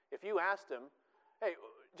 If you asked him, hey,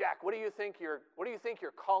 Jack, what do you think your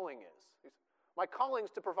calling is? My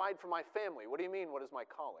calling's to provide for my family. What do you mean, what is my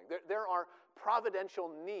calling? There are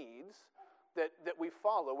providential needs that we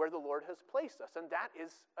follow where the Lord has placed us, and that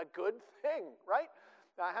is a good thing, right?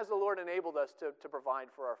 Has the Lord enabled us to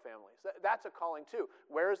provide for our families? That's a calling too.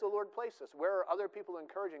 Where has the Lord placed us? Where are other people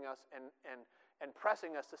encouraging us and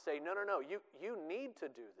pressing us to say, no, you need to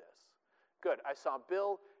do this? Good. I saw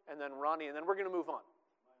Bill and then Ronnie, and then we're going to move on.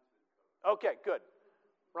 Okay, good.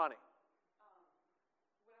 Ronnie.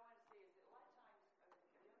 What I want to say is that a lot of times young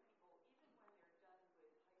people, even when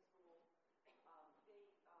they're done with high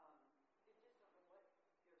school, they just don't know what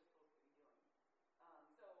they're supposed to be doing.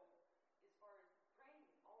 So as far as praying,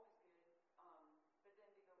 always good, but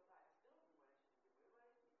then they go, God, I still don't know what I should do. What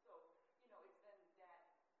do I do? So, it's then that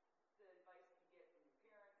the advice you get from your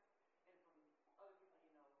parents and from other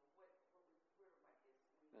people, where would my kids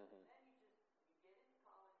lead? And then you get into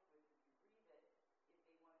college with the degree that if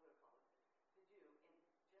they want to go to college to do,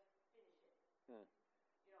 and just finish it.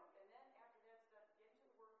 And then after that's done, get into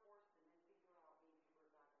the workforce and then figure out maybe where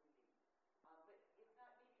God's leading. But it's maybe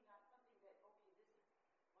not something that, okay, this is,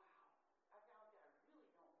 wow, I found that I really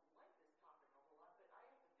don't like this topic a whole lot, but I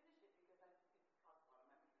have to finish it because it costs a lot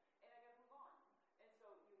of money. And I got to move on. And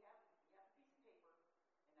so you have a piece of paper,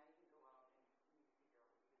 and now you can go out and you can figure out what you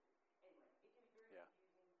can do. Anyway, it can be very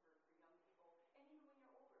confusing for young people, and even when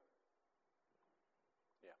you're older.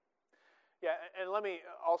 Yeah, and let me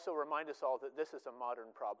also remind us all that this is a modern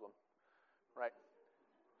problem, right?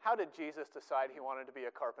 How did Jesus decide he wanted to be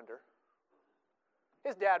a carpenter?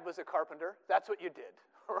 His dad was a carpenter. That's what you did,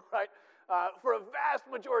 right? For a vast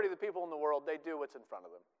majority of the people in the world, they do what's in front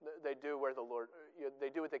of them. They do what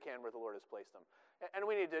they can where the Lord has placed them. And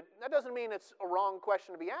we need to, that doesn't mean it's a wrong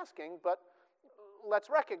question to be asking, but let's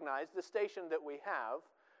recognize the station that we have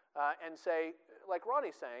and say, like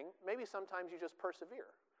Ronnie's saying, maybe sometimes you just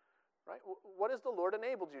persevere. Right? What has the Lord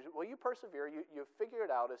enabled you to? Well, you persevere. You figure it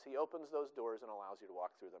out as he opens those doors and allows you to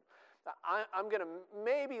walk through them. I'm going to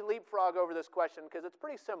maybe leapfrog over this question because it's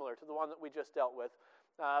pretty similar to the one that we just dealt with.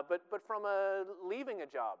 but from a leaving a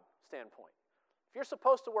job standpoint. If you're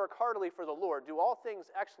supposed to work heartily for the Lord, do all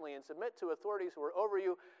things excellently, and submit to authorities who are over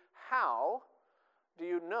you, how do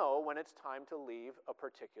you know when it's time to leave a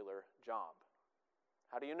particular job?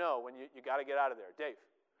 How do you know when you got to get out of there? Dave?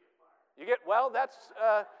 You get, well, that's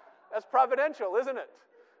providential, isn't it?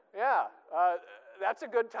 Yeah, that's a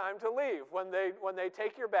good time to leave, when they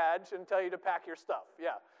take your badge and tell you to pack your stuff.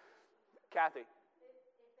 Yeah. Kathy? If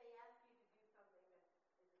they ask you to do something that is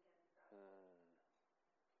against God.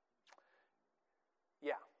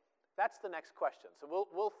 Yeah, that's the next question. So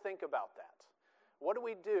we'll think about that. What do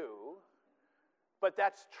we do? But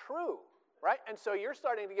that's true, right? And so you're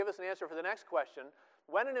starting to give us an answer for the next question.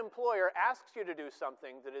 When an employer asks you to do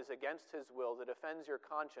something that is against his will, that offends your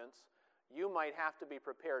conscience, you might have to be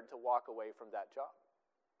prepared to walk away from that job.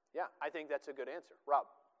 Yeah, I think that's a good answer. Rob?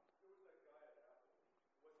 There was that guy at Apple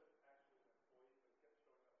who wasn't actually an employee,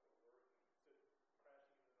 but kept showing up for work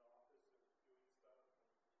and crashing in an office and doing stuff.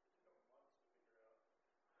 And it took him months to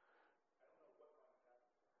figure out. I don't know what might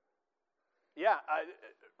happen. Yeah,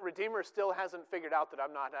 Redeemer still hasn't figured out that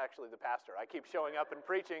I'm not actually the pastor. I keep showing up and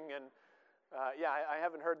preaching, and I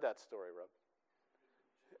haven't heard that story, Rob.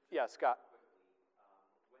 Yeah, Scott.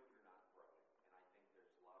 When you're not growing, and I think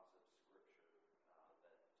there's lots of scripture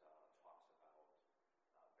that talks about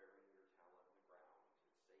burying your talent in the ground.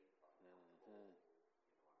 It's safe, I'm comfortable,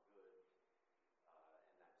 I'm good, and that's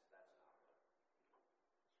not what scripture advocates.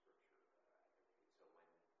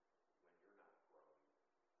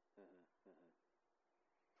 So when you're not growing.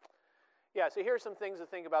 Yeah, so here's some things to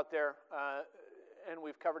think about there, and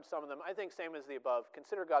we've covered some of them. I think same as the above.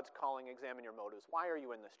 Consider God's calling, examine your motives. Why are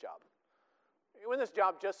you in this job? Are you in this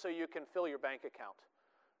job just so you can fill your bank account?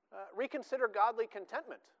 Reconsider godly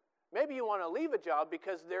contentment. Maybe you want to leave a job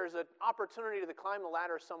because there's an opportunity to climb the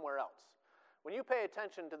ladder somewhere else. When you pay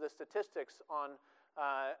attention to the statistics on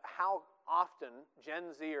how often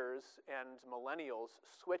Gen Zers and millennials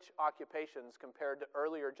switch occupations compared to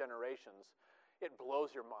earlier generations, it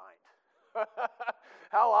blows your mind.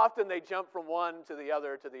 How often they jump from one to the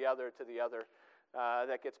other, to the other, to the other.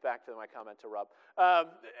 That gets back to my comment to Rob.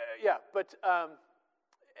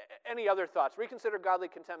 Any other thoughts? Reconsider godly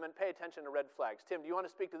contentment. Pay attention to red flags. Tim, do you want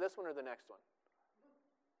to speak to this one or the next one?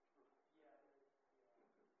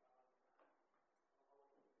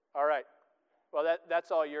 All right. Well,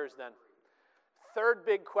 that's all yours then. Third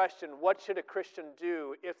big question, what should a Christian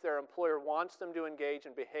do if their employer wants them to engage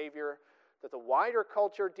in behavior that the wider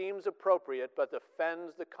culture deems appropriate but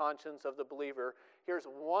offends the conscience of the believer? Here's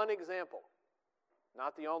one example,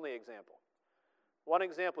 not the only example. One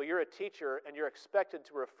example, you're a teacher and you're expected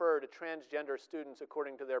to refer to transgender students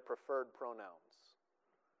according to their preferred pronouns.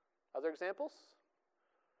 Other examples?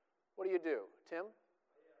 What do? Tim?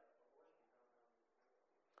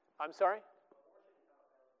 I'm sorry?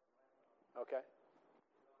 Okay.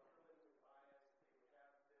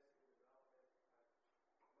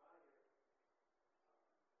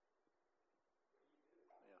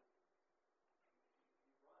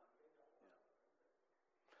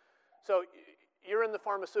 So you're in the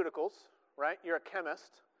pharmaceuticals, right? You're a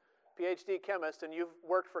chemist, PhD chemist, and you've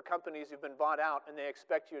worked for companies, you've been bought out, and they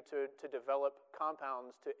expect you to develop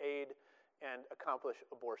compounds to aid and accomplish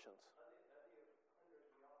abortions.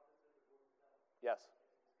 Yes.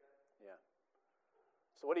 Yeah.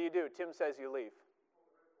 So what do? Tim says you leave.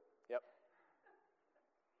 Yep.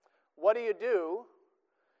 What do you do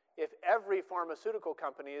if every pharmaceutical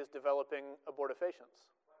company is developing abortifacients?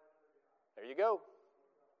 There you go.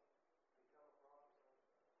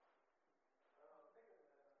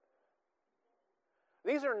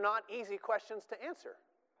 These are not easy questions to answer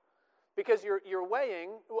because you're weighing,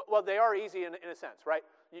 well, they are easy in a sense, right?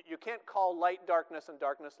 You can't call light darkness and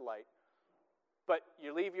darkness light. But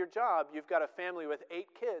you leave your job, you've got a family with 8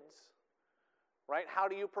 kids, right? How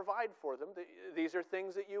do you provide for them? These are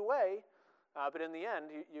things that you weigh, but in the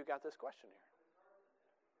end, you got this question here.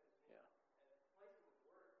 Yeah.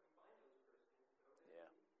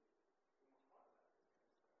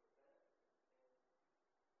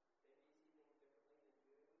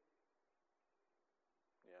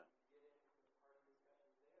 Yeah.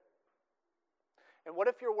 And what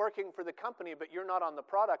if you're working for the company, but you're not on the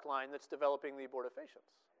product line that's developing the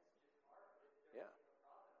abortifacients? Yeah.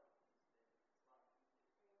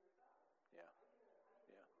 Yeah.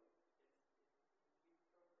 Yeah.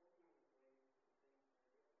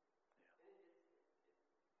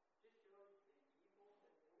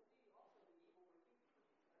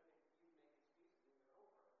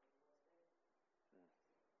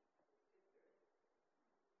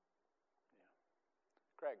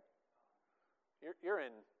 Greg, you're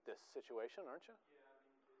in this situation, aren't you? Yeah, I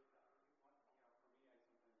mean, for me, I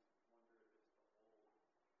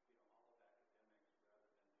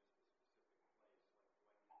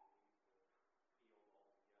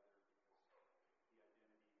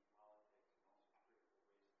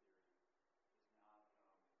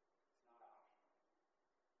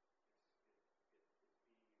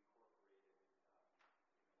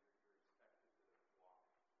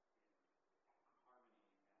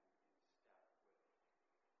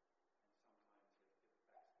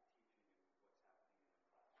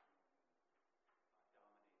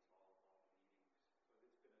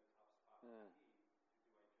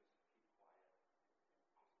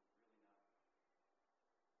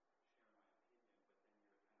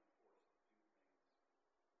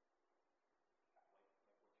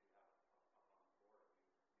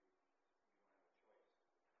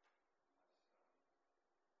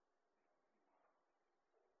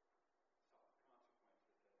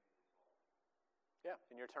Yeah,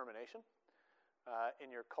 in your termination,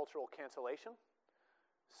 in your cultural cancellation.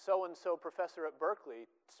 So-and-so professor at Berkeley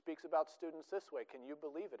speaks about students this way. Can you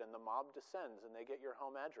believe it? And the mob descends and they get your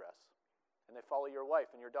home address and they follow your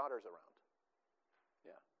wife and your daughters around.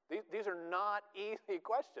 Yeah, these are not easy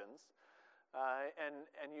questions.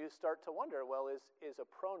 And you start to wonder, well, is a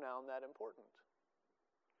pronoun that important?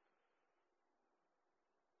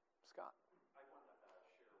 Scott. I want to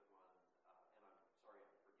share one, and I'm sorry,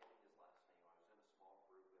 I'm forgetting his last name. I was in a small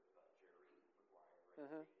group with Jerry Maguire and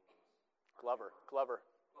James Glover. Glover.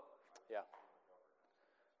 Yeah.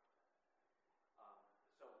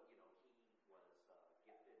 So, he was gifted with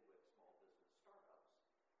small business startups,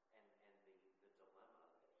 and the dilemma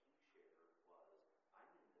that he shared was,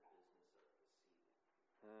 I'm in the business of deceiving.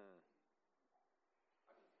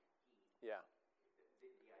 I mean, Yeah.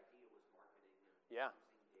 the idea was marketing and Yeah.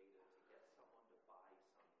 using data to get someone to buy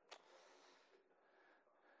something that maybe should not be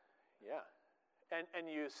bought. Yeah.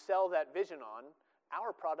 And you sell that vision on,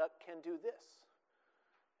 our product can do this.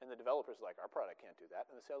 And the developer's like, our product can't do that.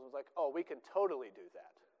 And the salesman's like, oh, we can totally do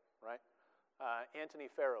that, right? Anthony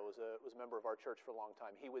Farrow was a member of our church for a long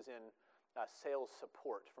time. He was in sales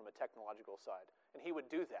support from a technological side. And he would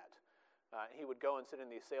do that. He would go and sit in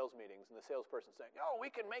these sales meetings, and the salesperson's saying, oh, we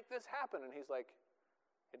can make this happen. And he's like,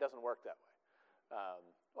 it doesn't work that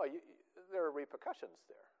way. There are repercussions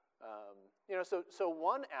there. So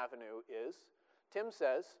one avenue is, Tim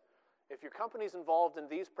says, if your company's involved in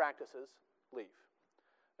these practices, leave.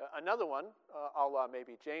 Another one, a la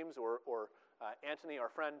maybe James or Anthony, our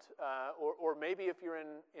friend, or maybe if you're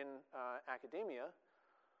in academia,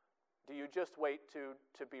 do you just wait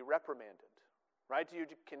to be reprimanded, right? Do you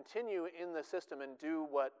continue in the system and do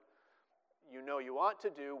what you know you ought to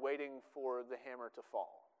do, waiting for the hammer to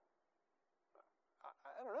fall?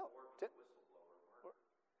 I don't know. Or whistleblower mark.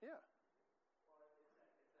 Yeah. Well, it's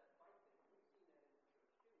that fight thing. We've seen that in the church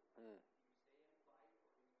too. Mm. You stay and fight,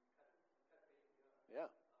 or you cut bait and gun. Yeah.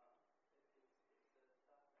 It's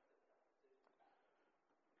a tough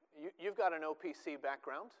decision. You've got an OPC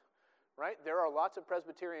background, right? There are lots of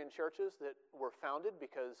Presbyterian churches that were founded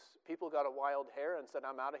because people got a wild hair and said,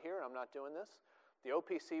 I'm out of here, I'm not doing this. The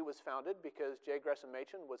OPC was founded because J. Gresham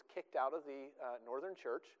Machen was kicked out of the Northern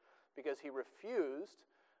Church because he refused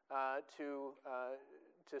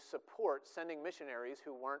to support sending missionaries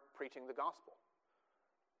who weren't preaching the gospel,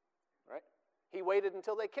 right? He waited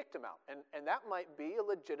until they kicked him out, and that might be a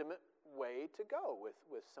legitimate way to go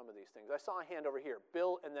with some of these things. I saw a hand over here.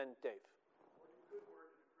 Bill and then Dave. Well, you could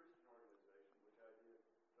work in a Christian organization, which I did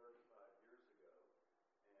 35 years ago,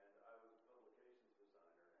 and I was a publications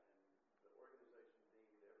designer, and the organization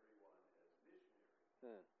deemed everyone as missionary.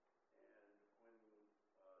 And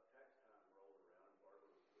when tax time rolled around,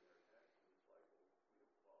 Barbara was doing her taxes, it's like, well, we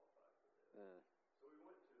don't qualify for this. So we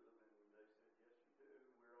went to them, and they said, yes, you do.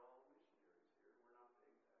 We're all missionaries here. We're not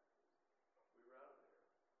paying taxes. We were out of there.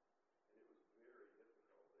 And it was very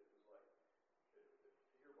difficult. It was like, to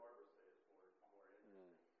hear Barbara say it's more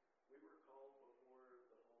interesting. We were called before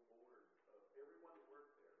the whole board. Everyone that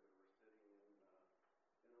worked there, we were sitting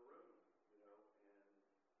in a room, and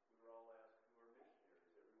we were all asked who are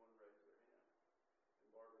missionaries. Everyone raised their hand. And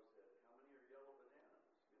Barbara said, how many are yellow bananas?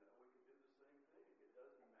 We could do the same thing. It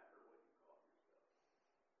doesn't matter what you call yourself.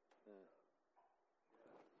 Yeah.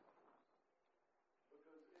 Because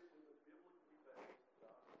it was a biblically based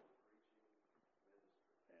gospel preaching ministry.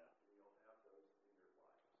 Yeah. And you'll have those in your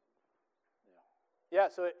life sometimes. Yeah,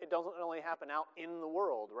 so it doesn't only happen out in the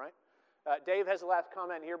world, right? Dave has the last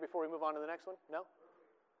comment here before we move on to the next one. No?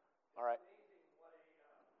 All right. It's amazing what a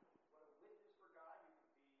witness for God you can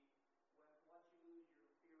be once you lose your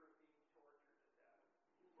fear of being tortured to death.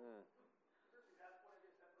 Seriously, that's what it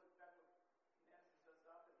is. That's what messes us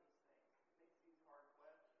up in these things. It makes these hard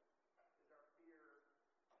questions. Is our fear of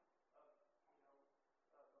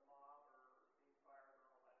the mob or being fired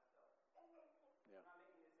or all that stuff. Yeah. I'm not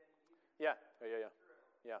making this any easier. Yeah.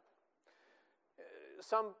 True.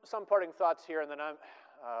 Some parting thoughts here, and then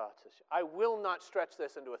I will not stretch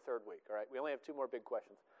this into a third week, all right? We only have two more big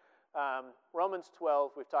questions. Romans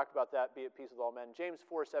 12, we've talked about that, be at peace with all men. James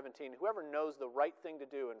 4:17, whoever knows the right thing to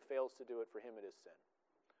do and fails to do it, for him it is sin.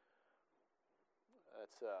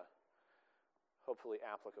 That's hopefully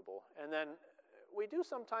applicable. And then we do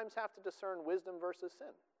sometimes have to discern wisdom versus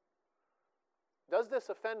sin. Does this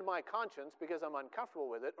offend my conscience because I'm uncomfortable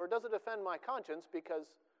with it, or does it offend my conscience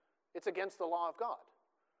because it's against the law of God?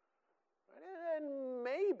 Right? And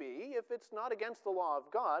maybe, if it's not against the law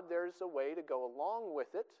of God, there's a way to go along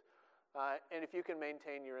with it, and if you can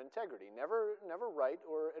maintain your integrity. Never right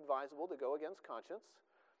or advisable to go against conscience,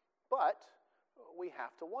 but we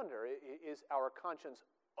have to wonder, is our conscience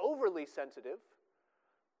overly sensitive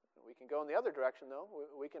We can go in the other direction, though.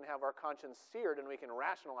 We can have our conscience seared and we can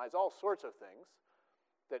rationalize all sorts of things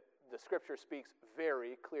that the Scripture speaks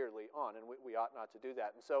very clearly on, and we ought not to do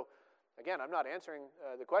that. And so, again, I'm not answering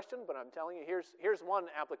the question, but I'm telling you, here's one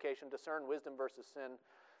application: discern wisdom versus sin.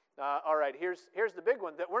 All right, here's the big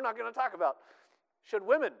one that we're not going to talk about. Should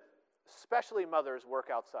women, especially mothers, work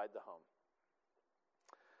outside the home?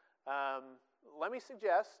 Let me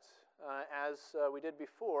suggest, as we did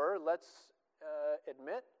before, let's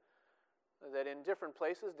admit that in different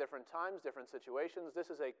places, different times, different situations, this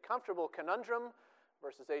is a comfortable conundrum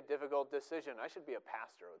versus a difficult decision. I should be a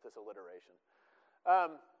pastor with this alliteration.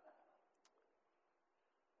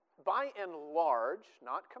 By and large,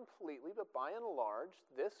 not completely, but by and large,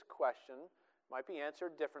 this question might be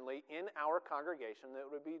answered differently in our congregation than it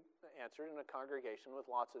would be answered in a congregation with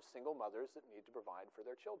lots of single mothers that need to provide for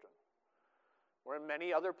their children. We're in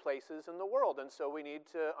many other places in the world, and so we need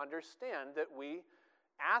to understand that we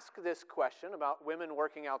ask this question about women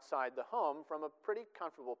working outside the home from a pretty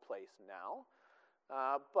comfortable place now,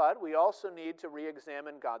 but we also need to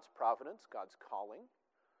re-examine God's providence, God's calling.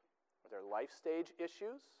 Are there life stage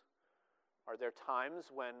issues? Are there times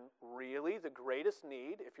when really the greatest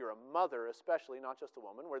need, if you're a mother especially, not just a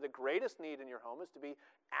woman, where the greatest need in your home is to be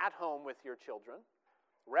at home with your children,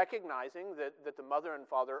 recognizing that the mother and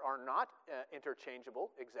father are not interchangeable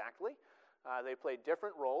exactly. They play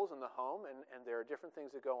different roles in the home, and there are different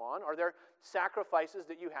things that go on. Are there sacrifices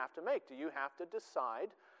that you have to make? Do you have to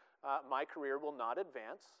decide, my career will not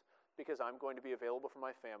advance because I'm going to be available for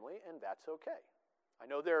my family, and that's okay? I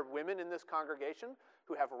know there are women in this congregation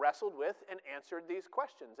who have wrestled with and answered these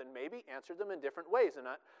questions and maybe answered them in different ways. And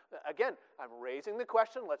again, I'm raising the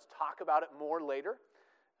question. Let's talk about it more later.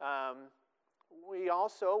 We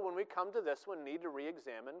also, when we come to this one, need to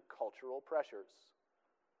re-examine cultural pressures.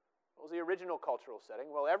 What was the original cultural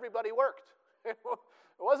setting? Well, everybody worked. It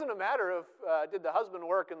wasn't a matter of did the husband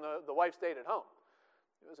work and the wife stayed at home.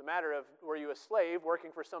 It was a matter of, were you a slave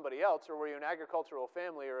working for somebody else, or were you an agricultural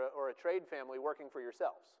family or a trade family working for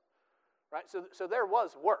yourselves? Right? So there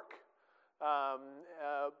was work.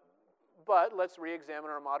 But let's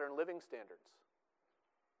re-examine our modern living standards.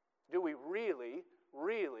 Do we really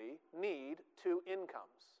need two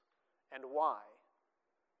incomes? And why?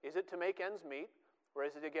 Is it to make ends meet, or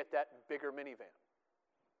is it to get that bigger minivan?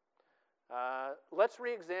 Let's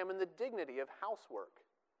re-examine the dignity of housework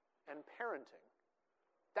and parenting.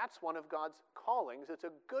 That's one of God's callings. It's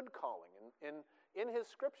a good calling. In his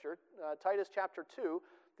scripture, Titus chapter 2,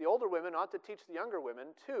 the older women ought to teach the younger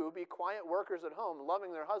women to be quiet workers at home,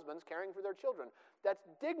 loving their husbands, caring for their children. That's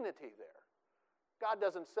dignity there. God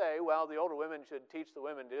doesn't say, well, the older women should teach the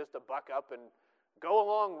women just to buck up and go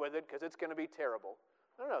along with it because it's going to be terrible.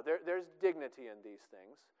 No, there's dignity in these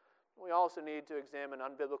things. We also need to examine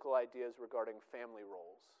unbiblical ideas regarding family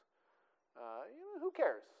roles. Who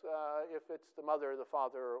cares if it's the mother or the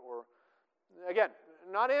father or... Again,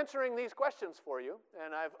 not answering these questions for you,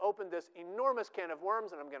 and I've opened this enormous can of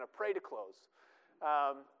worms, and I'm going to pray to close.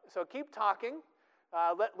 So keep talking.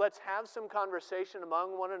 Let's have some conversation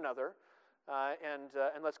among one another, and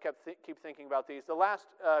let's keep thinking about these. The last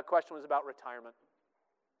question was about retirement.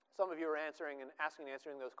 Some of you are answering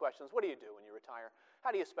those questions. What do you do when you retire?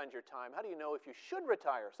 How do you spend your time? How do you know if you should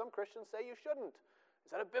retire? Some Christians say you shouldn't.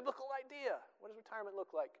 Is that a biblical idea? What does retirement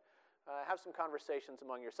look like? Have some conversations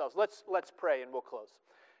among yourselves. Let's pray and we'll close.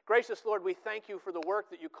 Gracious Lord, we thank you for the work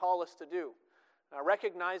that you call us to do.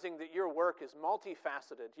 Recognizing that your work is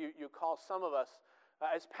multifaceted. You call some of us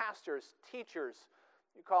as pastors, teachers.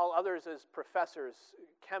 You call others as professors,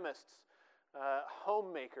 chemists,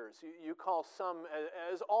 homemakers. You call some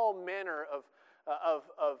as all manner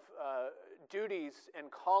of duties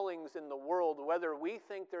and callings in the world, whether we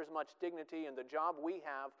think there's much dignity in the job we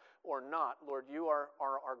have or not. Lord, you are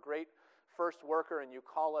our great first worker, and you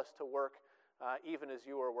call us to work even as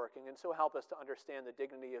you are working. And so help us to understand the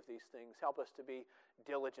dignity of these things. Help us to be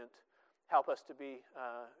diligent. Help us to be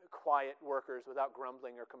quiet workers without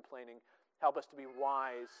grumbling or complaining. Help us to be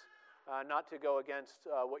wise, not to go against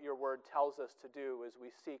what your word tells us to do as we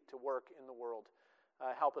seek to work in the world.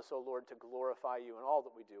 Help us, O Lord, to glorify you in all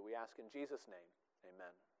that we do. We ask in Jesus' name,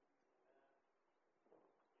 amen.